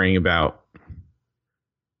like worrying about,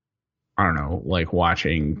 I don't know, like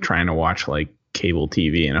trying to watch like cable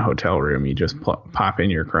TV in a hotel room, you just pop in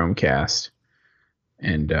your Chromecast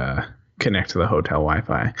and connect to the hotel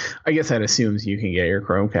Wi-Fi. I guess that assumes you can get your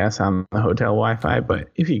Chromecast on the hotel Wi-Fi, but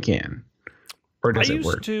if you can. Or does it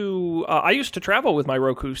work? I used to travel with my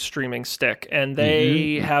Roku streaming stick, and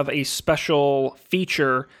they have a special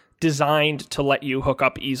feature designed to let you hook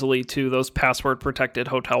up easily to those password-protected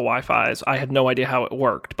hotel Wi-Fis. I had no idea how it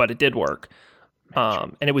worked, but it did work.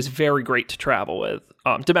 And it was very great to travel with.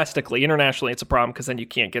 Domestically, internationally, it's a problem because then you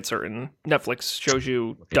can't get certain Netflix shows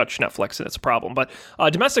you Dutch Netflix, and it's a problem. But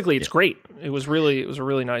domestically, it's great. It was a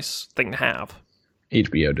really nice thing to have.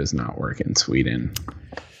 HBO does not work in Sweden.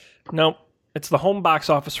 Nope. It's the home box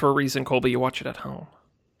office for a reason, Colby. You watch it at home.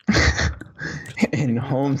 And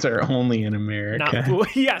homes are only in America.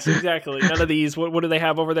 Yes, exactly. None of these. What do they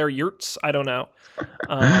have over there? Yurts? I don't know.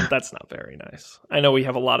 That's not very nice. I know we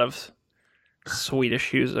have a lot of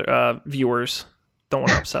Swedish viewers. Don't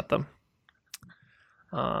want to upset them.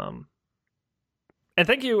 And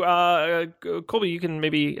thank you, Colby. You can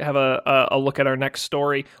maybe have a look at our next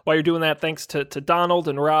story while you're doing that. Thanks to Donald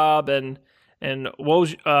and Rob and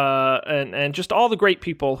Woj, and just all the great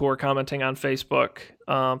people who are commenting on Facebook.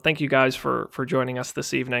 Thank you guys for joining us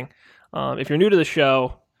this evening. If you're new to the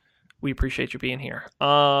show, we appreciate you being here.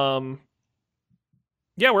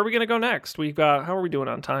 Yeah, where are we gonna go next? How are we doing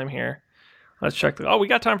on time here? Let's check. We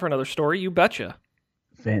got time for another story. You betcha.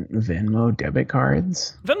 Venmo debit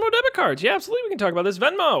cards. Venmo debit cards. Yeah, absolutely. We can talk about this.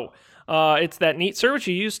 Venmo. It's that neat service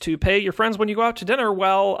you use to pay your friends when you go out to dinner.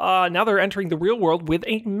 Well, now they're entering the real world with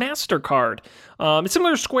a MasterCard. It's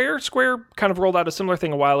similar to Square. Square kind of rolled out a similar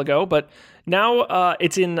thing a while ago, but now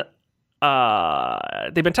it's in...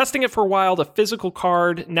 they've been testing it for a while, the physical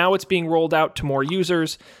card. Now it's being rolled out to more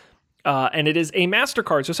users, and it is a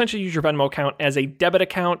MasterCard. So essentially use your Venmo account as a debit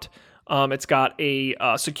account. It's got a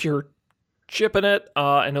secure chip in it,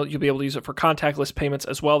 and you'll be able to use it for contactless payments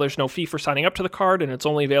as well. There's no fee for signing up to the card, and it's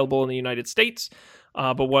only available in the United States.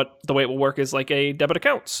 But the way it will work is like a debit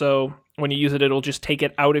account. So when you use it, it'll just take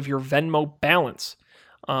it out of your Venmo balance.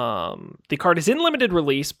 The card is in limited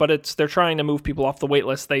release, but they're trying to move people off the wait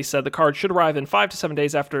list. They said the card should arrive in 5 to 7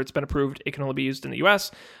 days after it's been approved. It can only be used in the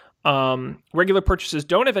US. Regular purchases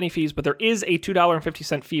don't have any fees, but there is a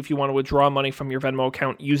 $2.50 fee if you want to withdraw money from your Venmo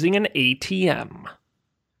account using an ATM.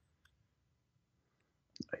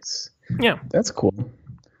 Nice. Yeah. That's cool.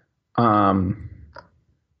 I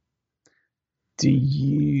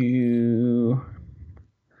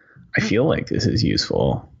feel like this is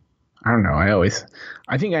useful. I don't know.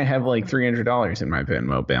 I think I have like $300 in my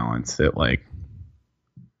Venmo balance that like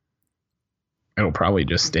it'll probably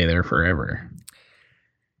just stay there forever.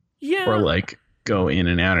 Yeah. Or like go in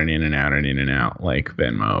and out and in and out and in and out like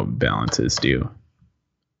Venmo balances do.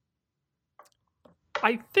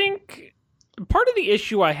 I think part of the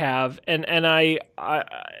issue I have, and I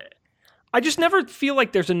just never feel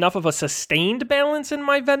like there's enough of a sustained balance in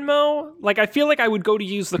my Venmo. Like I feel like I would go to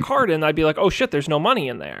use the card and I'd be like, oh shit, there's no money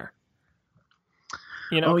in there.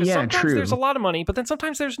 You know, sometimes true. There's a lot of money, but then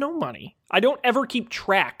sometimes there's no money. I don't ever keep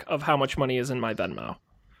track of how much money is in my Venmo.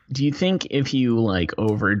 Do you think if you like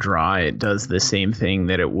overdraw, it does the same thing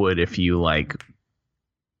that it would if you like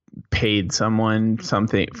paid someone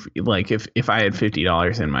something? Like if I had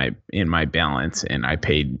 $50 in my balance and I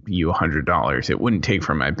paid you $100, it wouldn't take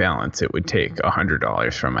from my balance. It would take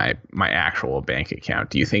 $100 from my actual bank account.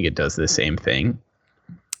 Do you think it does the same thing?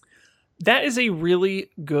 That is a really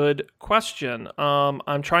good question.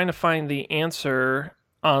 I'm trying to find the answer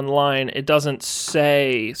online. It doesn't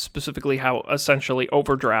say specifically how essentially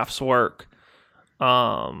overdrafts work.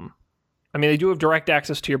 I mean, they do have direct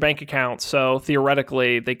access to your bank account, so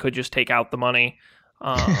theoretically they could just take out the money.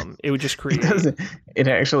 It would just create... It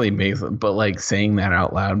actually makes... But like saying that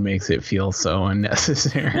out loud makes it feel so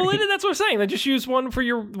unnecessary. Well, that's what I'm saying. Then just use one for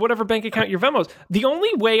your whatever bank account your Venmo's. The only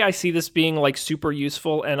way I see this being like super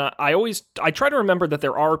useful, and I try to remember that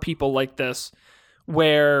there are people like this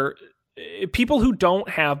where people who don't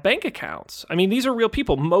have bank accounts. I mean, these are real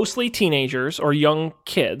people, mostly teenagers or young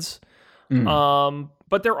kids.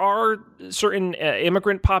 But there are certain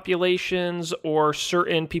immigrant populations or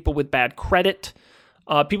certain people with bad credit,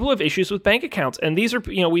 people who have issues with bank accounts. And these are,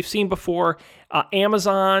 we've seen before,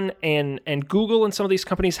 Amazon and Google and some of these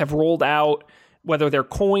companies have rolled out, whether they're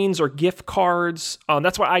coins or gift cards.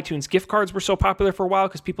 That's why iTunes gift cards were so popular for a while,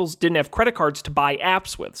 because people didn't have credit cards to buy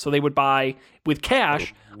apps with. So they would buy with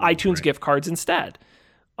cash iTunes gift cards instead.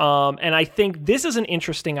 And I think this is an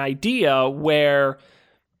interesting idea where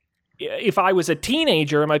if I was a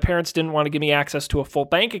teenager and my parents didn't want to give me access to a full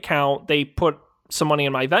bank account, they put some money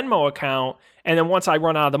in my Venmo account, and then once I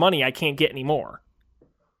run out of the money, I can't get any more.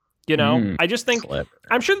 I just think, clever.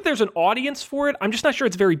 I'm sure that there's an audience for it. I'm just not sure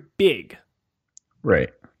it's very big. Right.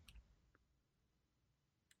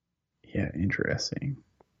 Yeah, interesting.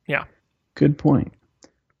 Yeah. Good point.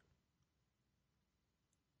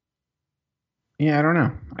 Yeah, I don't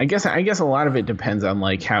know. I guess a lot of it depends on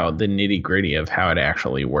like how the nitty-gritty of how it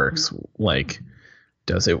actually works. Like,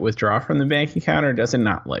 does it withdraw from the bank account or does it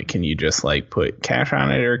not? Like, can you just like put cash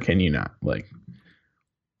on it or can you not? Like,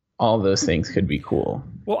 all those things could be cool.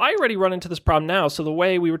 Well, I already run into this problem now. So the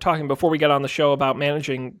way we were talking before we got on the show about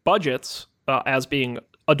managing budgets as being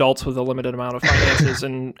adults with a limited amount of finances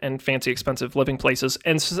and fancy expensive living places.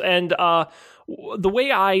 And the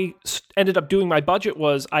way I ended up doing my budget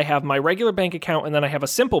was I have my regular bank account and then I have a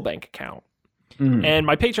simple bank account. And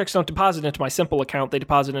my paychecks don't deposit into my simple account. They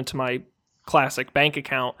deposit into my classic bank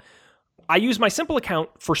account. I use my simple account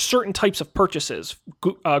for certain types of purchases,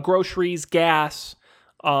 groceries, gas,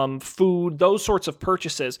 food, those sorts of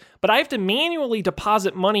purchases. But I have to manually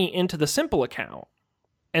deposit money into the simple account.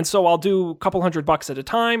 And so I'll do a couple $100 at a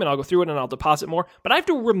time and I'll go through it and I'll deposit more. But I have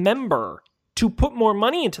to remember to put more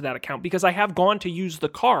money into that account because I have gone to use the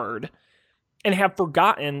card and have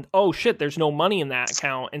forgotten, oh shit, there's no money in that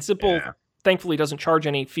account. And Simple, thankfully, doesn't charge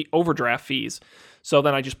any overdraft fees. So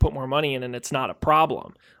then I just put more money in and it's not a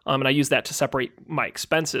problem. And I use that to separate my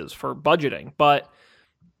expenses for budgeting. But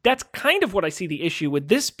that's kind of what I see the issue with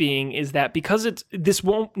this being is that because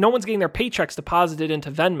no one's getting their paychecks deposited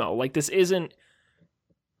into Venmo. Like this isn't,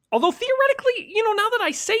 although theoretically, now that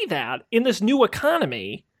I say that in this new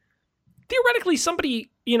economy, theoretically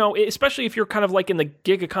somebody, especially if you're kind of like in the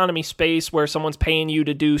gig economy space where someone's paying you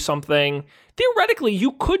to do something, theoretically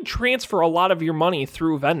you could transfer a lot of your money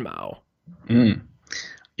through Venmo. Mm.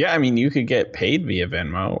 Yeah, I mean, you could get paid via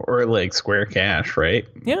Venmo or like Square Cash, right?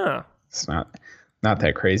 Yeah. It's not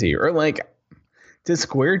that crazy. Or like, does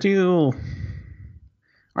Square do...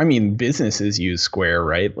 I mean, businesses use Square,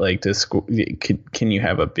 right? Like, can you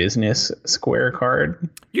have a business Square card?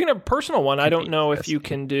 You can have a personal one. I don't know if you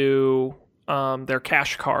can do their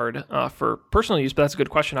cash card for personal use, but that's a good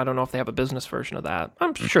question. I don't know if they have a business version of that.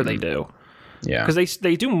 I'm sure they do. Yeah. Because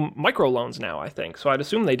they do microloans now, I think. So I'd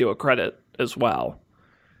assume they do a credit as well.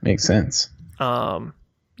 Makes sense.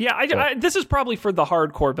 Yeah, this is probably for the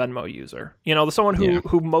hardcore Venmo user. Someone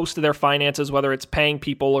who most of their finances, whether it's paying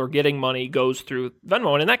people or getting money, goes through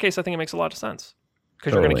Venmo. And in that case, I think it makes a lot of sense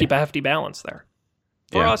because you're going to keep a hefty balance there.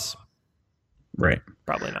 For us, right?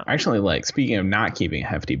 Probably not. Actually, like speaking of not keeping a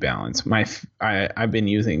hefty balance, I've been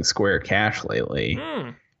using Square Cash lately,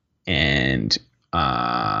 and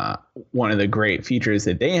one of the great features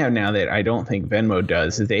that they have now that I don't think Venmo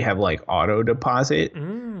does is they have like auto deposit.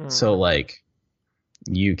 So like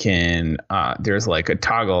you can there's like a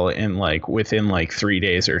toggle and like within like 3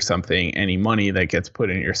 days or something, any money that gets put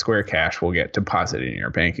in your Square Cash will get deposited in your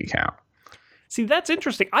bank account. See, that's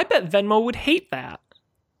interesting. I bet Venmo would hate that.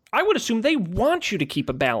 I would assume they want you to keep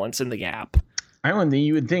a balance in the app.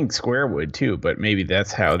 You would think Square would too, but maybe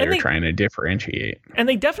that's how they're trying to differentiate. And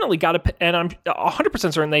they definitely got to, and I'm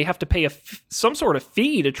 100% certain they have to pay some sort of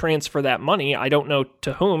fee to transfer that money. I don't know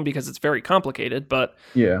to whom because it's very complicated, but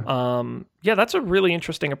yeah, that's a really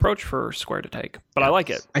interesting approach for Square to take. But I like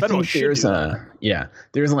it. I think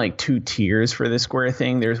there's like 2 tiers for the Square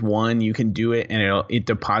thing. There's one you can do it and it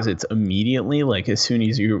deposits immediately. Like as soon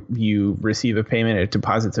as you receive a payment, it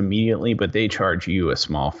deposits immediately, but they charge you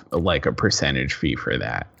a percentage fee for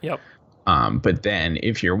that. Yep. But then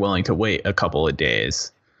if you're willing to wait a couple of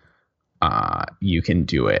days, you can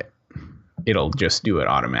do it. It'll just do it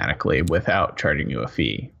automatically without charging you a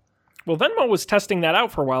fee. Well, Venmo was testing that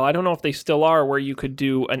out for a while. I don't know if they still are, where you could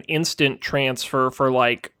do an instant transfer for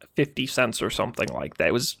like 50 cents or something like that.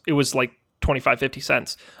 It was like 25, 50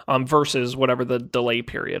 cents versus whatever the delay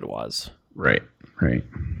period was. Right.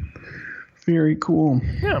 Very cool.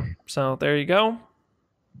 Yeah. So there you go.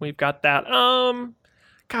 We've got that.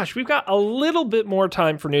 We've got a little bit more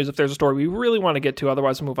time for news if there's a story we really want to get to.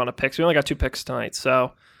 Otherwise, we'll move on to picks. We only got 2 picks tonight,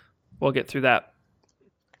 so we'll get through that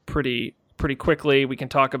pretty quickly. We can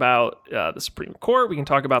talk about the Supreme Court. We can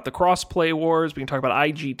talk about the crossplay wars. We can talk about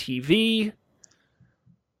IGTV.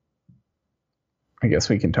 I guess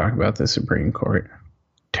we can talk about the Supreme Court.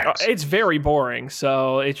 It's very boring,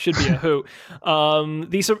 so it should be a hoot.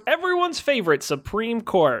 Everyone's favorite Supreme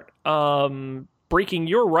Court. Breaking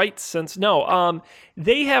your rights since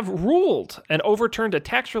they have ruled and overturned a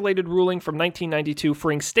tax-related ruling from 1992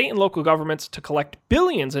 freeing state and local governments to collect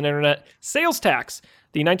billions in internet sales tax.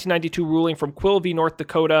 The 1992 ruling from Quill v. North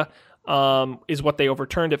Dakota is what they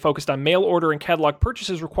overturned. It focused on mail order and catalog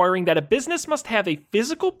purchases, requiring that a business must have a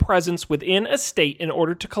physical presence within a state in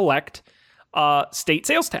order to collect state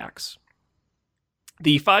sales tax.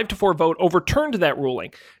 The 5-4 vote overturned that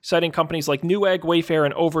ruling, citing companies like Newegg, Wayfair,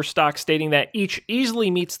 and Overstock, stating that each easily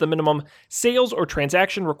meets the minimum sales or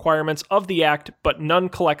transaction requirements of the act, but none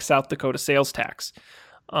collect South Dakota sales tax.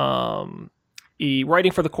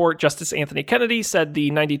 Writing for the court, Justice Anthony Kennedy said the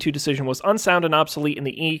 92 decision was unsound and obsolete in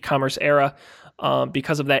the e-commerce era.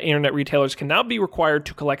 Because of that, internet retailers can now be required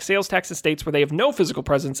to collect sales tax in states where they have no physical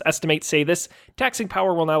presence. Estimates say this taxing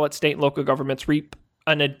power will now let state and local governments reap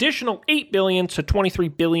an additional $8 billion to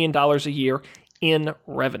 $23 billion a year in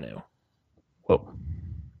revenue. Whoa.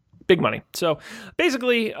 Big money. So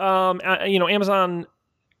basically, Amazon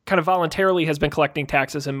kind of voluntarily has been collecting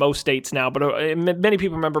taxes in most states now, but many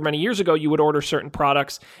people remember many years ago, you would order certain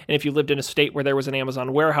products, and if you lived in a state where there was an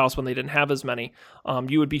Amazon warehouse when they didn't have as many,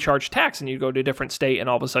 you would be charged tax, and you'd go to a different state, and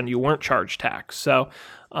all of a sudden you weren't charged tax. So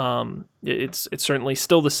it's certainly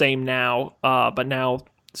still the same now, but now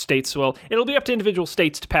it'll be up to individual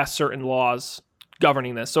states to pass certain laws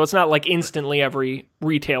governing this. So it's not like instantly every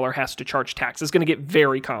retailer has to charge tax. It's going to get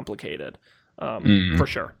very complicated, for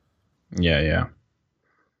sure. Yeah,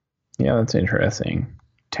 that's interesting.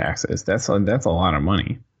 Taxes. That's a lot of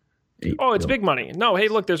money. Oh, it's big money. No, hey,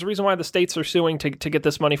 look, there's a reason why the states are suing to get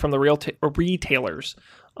this money from the retailers,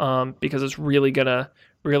 because it's really gonna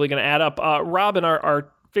add up. Rob in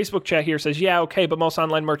our Facebook chat here says, yeah, okay, but most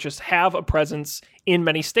online merchants have a presence in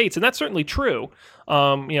many states, and that's certainly true.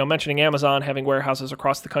 Mentioning Amazon having warehouses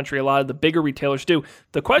across the country, a lot of the bigger retailers do.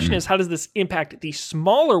 The question is, how does this impact the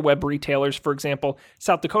smaller web retailers? For example,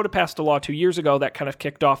 South Dakota passed a law 2 years ago that kind of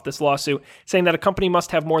kicked off this lawsuit, saying that a company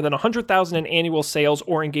must have more than $100,000 in annual sales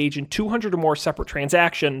or engage in 200 or more separate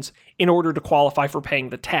transactions in order to qualify for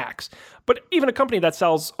paying the tax. But even a company that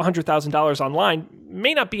sells $100,000 online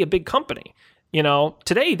may not be a big company.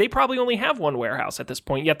 Today they probably only have one warehouse at this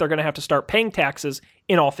point, yet they're going to have to start paying taxes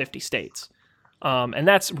in all 50 states. And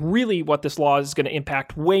that's really what this law is going to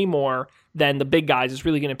impact way more than the big guys. It's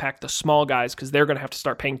really going to impact the small guys because they're going to have to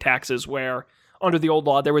start paying taxes where under the old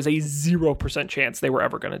law, there was a 0% chance they were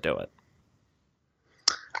ever going to do it.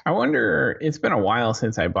 I wonder, it's been a while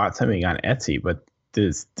since I bought something on Etsy, but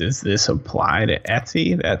does this apply to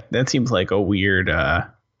Etsy? That seems like a weird...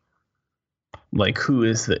 Like who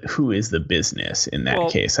is the business in that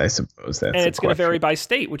case? I suppose that's. And it's going to vary by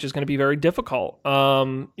state, which is going to be very difficult.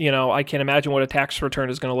 I can't imagine what a tax return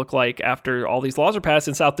is going to look like after all these laws are passed.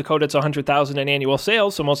 In South Dakota, it's $100,000 in annual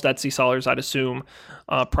sales, so most Etsy sellers, I'd assume,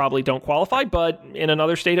 probably don't qualify. But in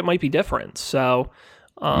another state, it might be different. So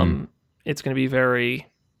it's going to be very,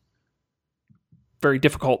 very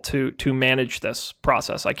difficult to manage this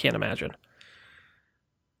process. I can't imagine.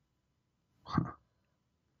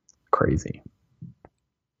 Crazy.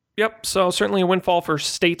 Yep, so certainly a windfall for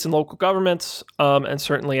states and local governments, and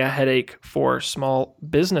certainly a headache for small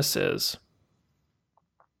businesses.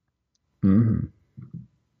 Mm-hmm.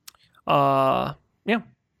 Yeah,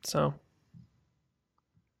 so.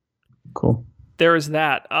 Cool. There is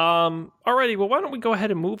that. Alrighty, well, why don't we go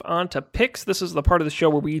ahead and move on to picks? This is the part of the show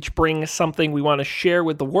where we each bring something we want to share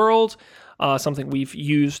with the world, something we've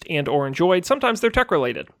used and or enjoyed. Sometimes they're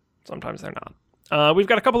tech-related. Sometimes they're not. We've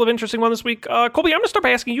got a couple of interesting ones this week. Colby, I'm going to start by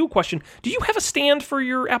asking you a question. Do you have a stand for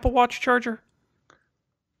your Apple Watch charger?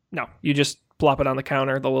 No, you just plop it on the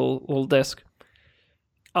counter, the little disc.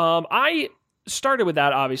 I started with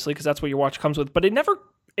that, obviously, because that's what your watch comes with, but it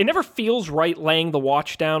never feels right laying the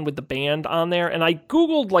watch down with the band on there, and I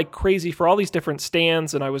Googled like crazy for all these different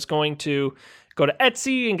stands, and I was going to go to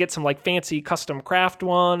Etsy and get some like fancy custom craft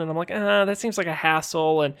one, and I'm like, that seems like a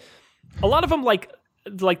hassle, and a lot of them like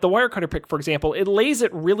the Wirecutter pick, for example, it lays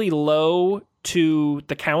it really low to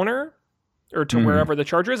the counter or to wherever the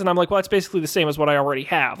charger is. And I'm like, well, that's basically the same as what I already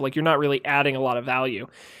have. Like, you're not really adding a lot of value.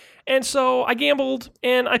 And so I gambled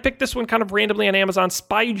and I picked this one kind of randomly on Amazon.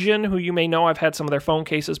 Spigen, who you may know, I've had some of their phone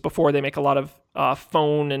cases before. They make a lot of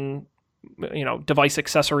phone and device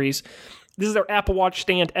accessories. This is their Apple Watch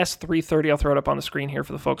stand S330. I'll throw it up on the screen here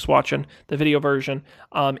for the folks watching the video version,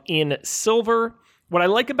 in silver. What I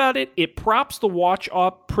like about it, it props the watch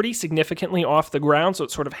up pretty significantly off the ground, so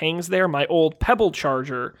it sort of hangs there. My old Pebble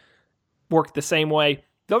charger worked the same way.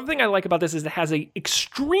 The other thing I like about this is it has an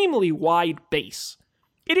extremely wide base.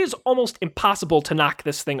 It is almost impossible to knock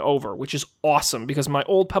this thing over, which is awesome, because my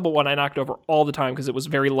old Pebble one I knocked over all the time because it was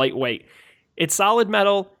very lightweight. It's solid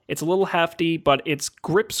metal, it's a little hefty, but its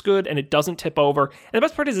grip's good and it doesn't tip over. And the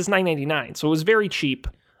best part is it's $9.99, so it was very cheap.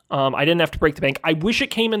 I didn't have to break the bank. I wish it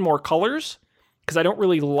came in more colors, because I don't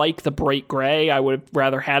really like the bright gray. I would have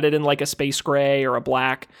rather had it in like a space gray or a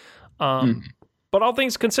black. But all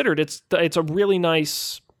things considered, it's a really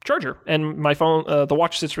nice charger. And my phone, the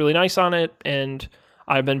watch sits really nice on it, and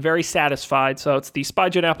I've been very satisfied. So it's the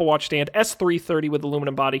Spigen Apple Watch stand S330 with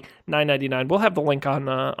aluminum body, $9.99. We'll have the link on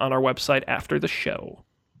our website after the show.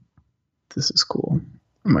 This is cool.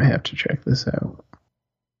 I might have to check this out.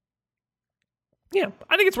 Yeah,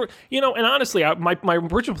 I think it's, and honestly, my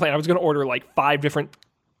original plan, I was going to order like 5 different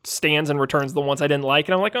stands and returns the ones I didn't like,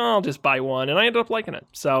 and I'm like, I'll just buy one, and I ended up liking it.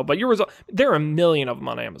 So, but there are a million of them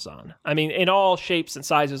on Amazon. I mean, in all shapes and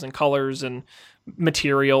sizes and colors and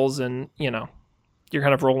materials, and, you're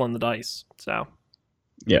kind of rolling the dice. So,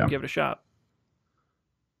 yeah, give it a shot.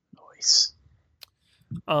 Nice.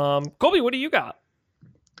 Colby, what do you got?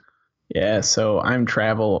 Yeah, so I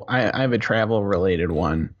have a travel related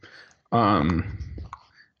one.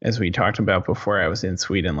 As we talked about before, I was in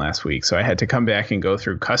Sweden last week, so I had to come back and go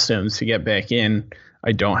through customs to get back in.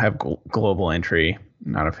 I don't have global entry,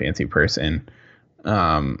 not a fancy person.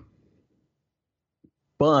 But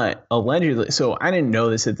allegedly, so I didn't know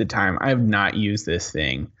this at the time. I have not used this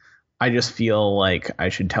thing. I just feel like I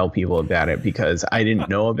should tell people about it because I didn't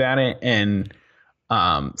know about it. And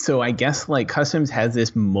so I guess like Customs has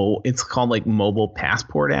this it's called like mobile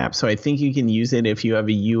passport app. So I think you can use it if you have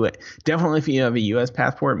definitely if you have a US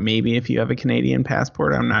passport, maybe if you have a Canadian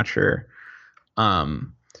passport, I'm not sure.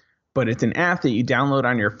 But it's an app that you download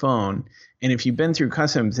on your phone. And if you've been through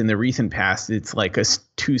Customs in the recent past, it's like a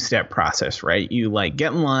 2-step process, right? You like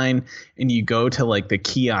get in line and you go to like the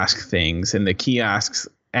kiosk things, and the kiosks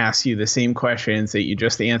ask you the same questions that you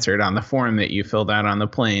just answered on the form that you filled out on the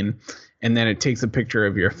plane. And then it takes a picture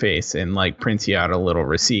of your face and like prints you out a little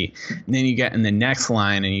receipt. And then you get in the next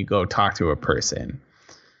line and you go talk to a person.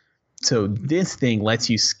 So this thing lets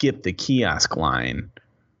you skip the kiosk line.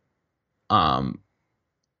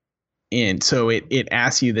 And so it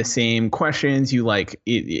asks you the same questions. You like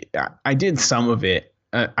I did some of it.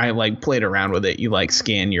 I like played around with it. You like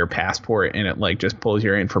scan your passport and it like just pulls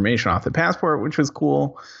your information off the passport, which was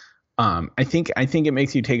cool. I think it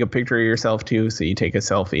makes you take a picture of yourself too. So you take a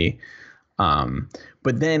selfie.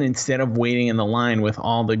 But then instead of waiting in the line with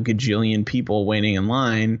all the gajillion people waiting in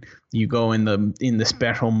line, you go in the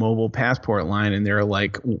special mobile passport line, and there are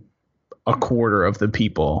like a quarter of the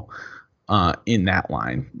people in that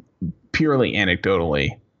line. Purely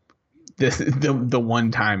anecdotally, the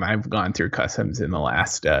one time I've gone through Customs in the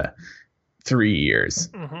last 3 years,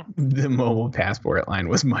 the mobile passport line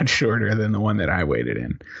was much shorter than the one that I waited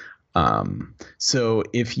in. So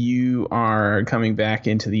if you are coming back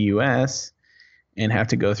into the U.S. and have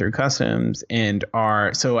to go through Customs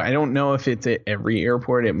so I don't know if it's at every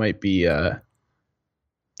airport. It might be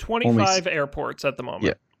 25 airports at the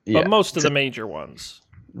moment, yeah. But most of the major ones.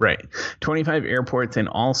 Right. 25 airports, and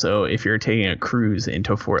also if you're taking a cruise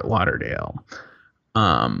into Fort Lauderdale.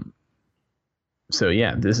 So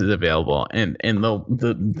yeah, this is available, and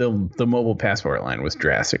the mobile passport line was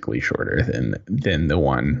drastically shorter than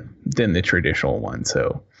the traditional one.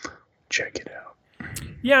 So check it out.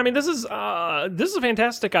 Yeah, I mean this is a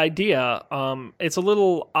fantastic idea. It's a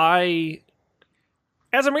little as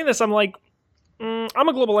I'm reading this, I'm like, I'm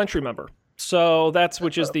a Global Entry member, so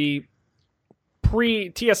which is the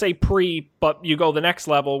TSA but you go the next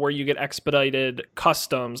level where you get expedited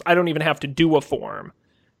customs. I don't even have to do a form,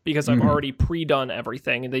 because I've already pre-done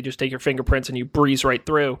everything, and they just take your fingerprints and you breeze right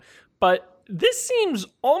through. But this seems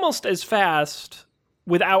almost as fast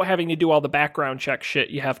without having to do all the background check shit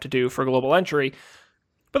you have to do for Global Entry.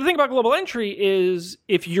 But the thing about Global Entry is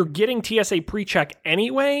if you're getting TSA pre-check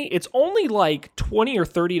anyway, it's only like $20 or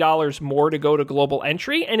 $30 more to go to Global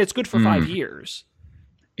Entry, and it's good for 5 years.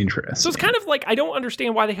 Interesting. So it's kind of like, I don't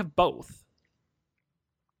understand why they have both.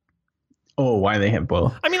 Oh, why they have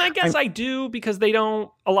both? I mean, I guess I do, because a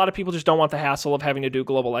lot of people just don't want the hassle of having to do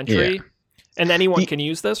Global Entry. Yeah. And anyone can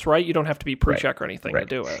use this, right? You don't have to be pre-check or anything to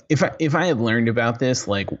do it. If I had learned about this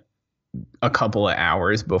like a couple of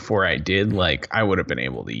hours before I did, like I would have been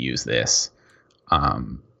able to use this.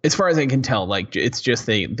 As far as I can tell, like it's just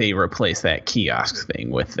they replace that kiosk thing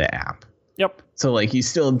with the app. Yep. So like you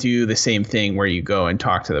still do the same thing where you go and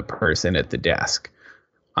talk to the person at the desk.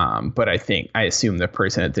 But I assume the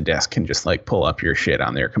person at the desk can just like pull up your shit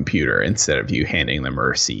on their computer instead of you handing them a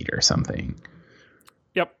receipt or something.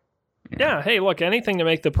 Yep. Yeah. Hey, look, anything to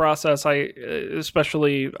make the process. I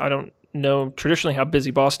don't know traditionally how busy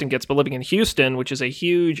Boston gets, but living in Houston, which is a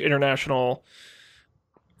huge international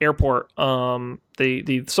airport, some of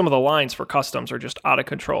the lines for customs are just out of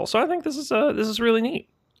control. So I think this is really neat.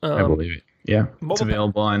 I believe it. Yeah, it's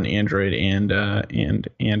available on Android and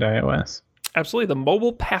iOS. Absolutely, the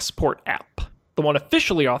Mobile Passport app, the one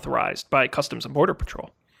officially authorized by Customs and Border Patrol.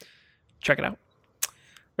 Check it out.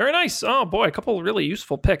 Very nice. Oh boy, a couple of really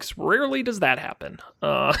useful picks. Rarely does that happen.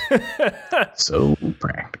 So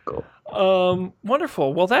practical.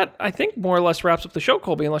 Wonderful. Well, that I think more or less wraps up the show,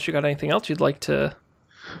 Colby. Unless you got anything else you'd like to.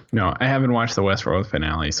 No, I haven't watched the Westworld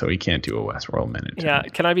finale, so we can't do a Westworld minute. Yeah,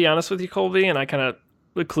 can I be honest with you, Colby? And I kind of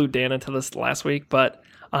clued Dan into this last week, but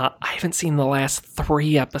I haven't seen the last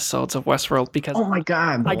 3 episodes of Westworld because oh my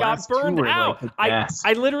god, I got burned out. Like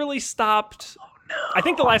I literally stopped. Oh, no. I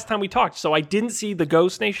think the last time we talked, so I didn't see the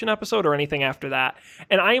Ghost Nation episode or anything after that,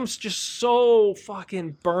 and I am just so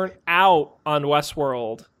fucking burnt out on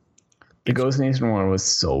Westworld. The Ghost Nation one was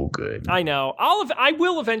so good. I know. I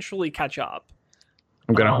will eventually catch up.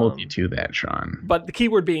 I'm gonna hold you to that, Sean. But the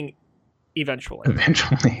keyword being eventually.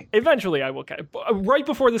 Eventually, I will catch. Right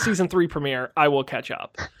before the season 3 premiere, I will catch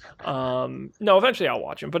up. No, eventually I'll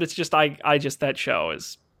watch them. But it's just that show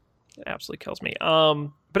it absolutely kills me.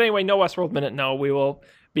 But anyway, no Westworld minute. No, we will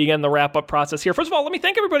begin the wrap-up process here. First of all, let me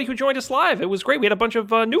thank everybody who joined us live. It was great. We had a bunch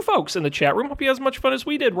of new folks in the chat room. Hope you had as much fun as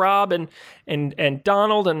we did, Rob and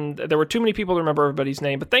Donald, and there were too many people to remember everybody's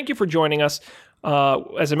name, but thank you for joining us.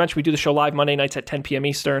 As I mentioned, we do the show live Monday nights at 10 p.m.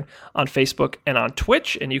 Eastern on Facebook and on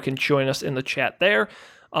Twitch, and you can join us in the chat there.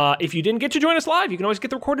 If you didn't get to join us live, you can always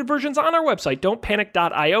get the recorded versions on our website,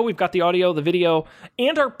 don'tpanic.io. We've got the audio, the video,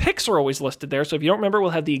 and our picks are always listed there. So if you don't remember,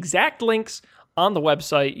 we'll have the exact links on the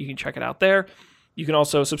website. You can check it out there. You can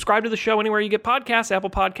also subscribe to the show anywhere you get podcasts, Apple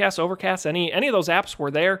Podcasts, Overcast, any of those apps,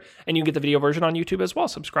 we're there. And you can get the video version on YouTube as well.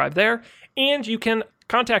 Subscribe there. And you can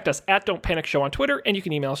contact us at Don't Panic Show on Twitter, and you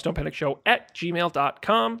can email us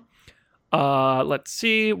don'tpanicshow@gmail.com. Let's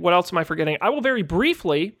see. What else am I forgetting? I will very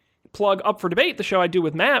briefly plug Up for Debate, the show I do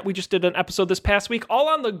with Matt. We just did an episode this past week all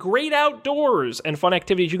on the great outdoors and fun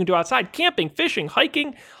activities you can do outside. Camping, fishing,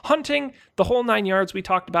 hiking, hunting, the whole 9 yards. We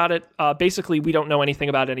talked about it. Basically, we don't know anything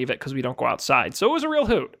about any of it because we don't go outside. So it was a real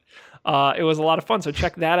hoot. It was a lot of fun. So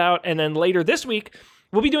check that out. And then later this week,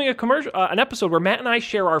 we'll be doing an episode where Matt and I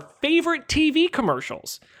share our favorite TV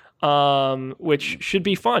commercials. Which should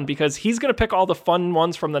be fun because he's going to pick all the fun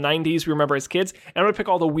ones from the 90s we remember as kids, and I'm going to pick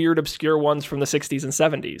all the weird, obscure ones from the 60s and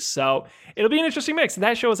 70s. So it'll be an interesting mix.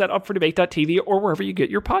 That show is at upfordebate.tv or wherever you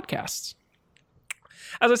get your podcasts.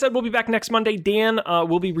 As I said, we'll be back next Monday. Dan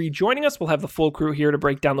will be rejoining us. We'll have the full crew here to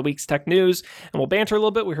break down the week's tech news, and we'll banter a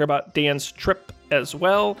little bit. We'll hear about Dan's trip as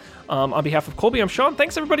well. On behalf of Colby, I'm Sean.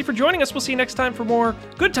 Thanks, everybody, for joining us. We'll see you next time for more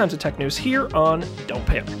good times of tech news here on Don't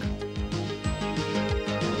Panic.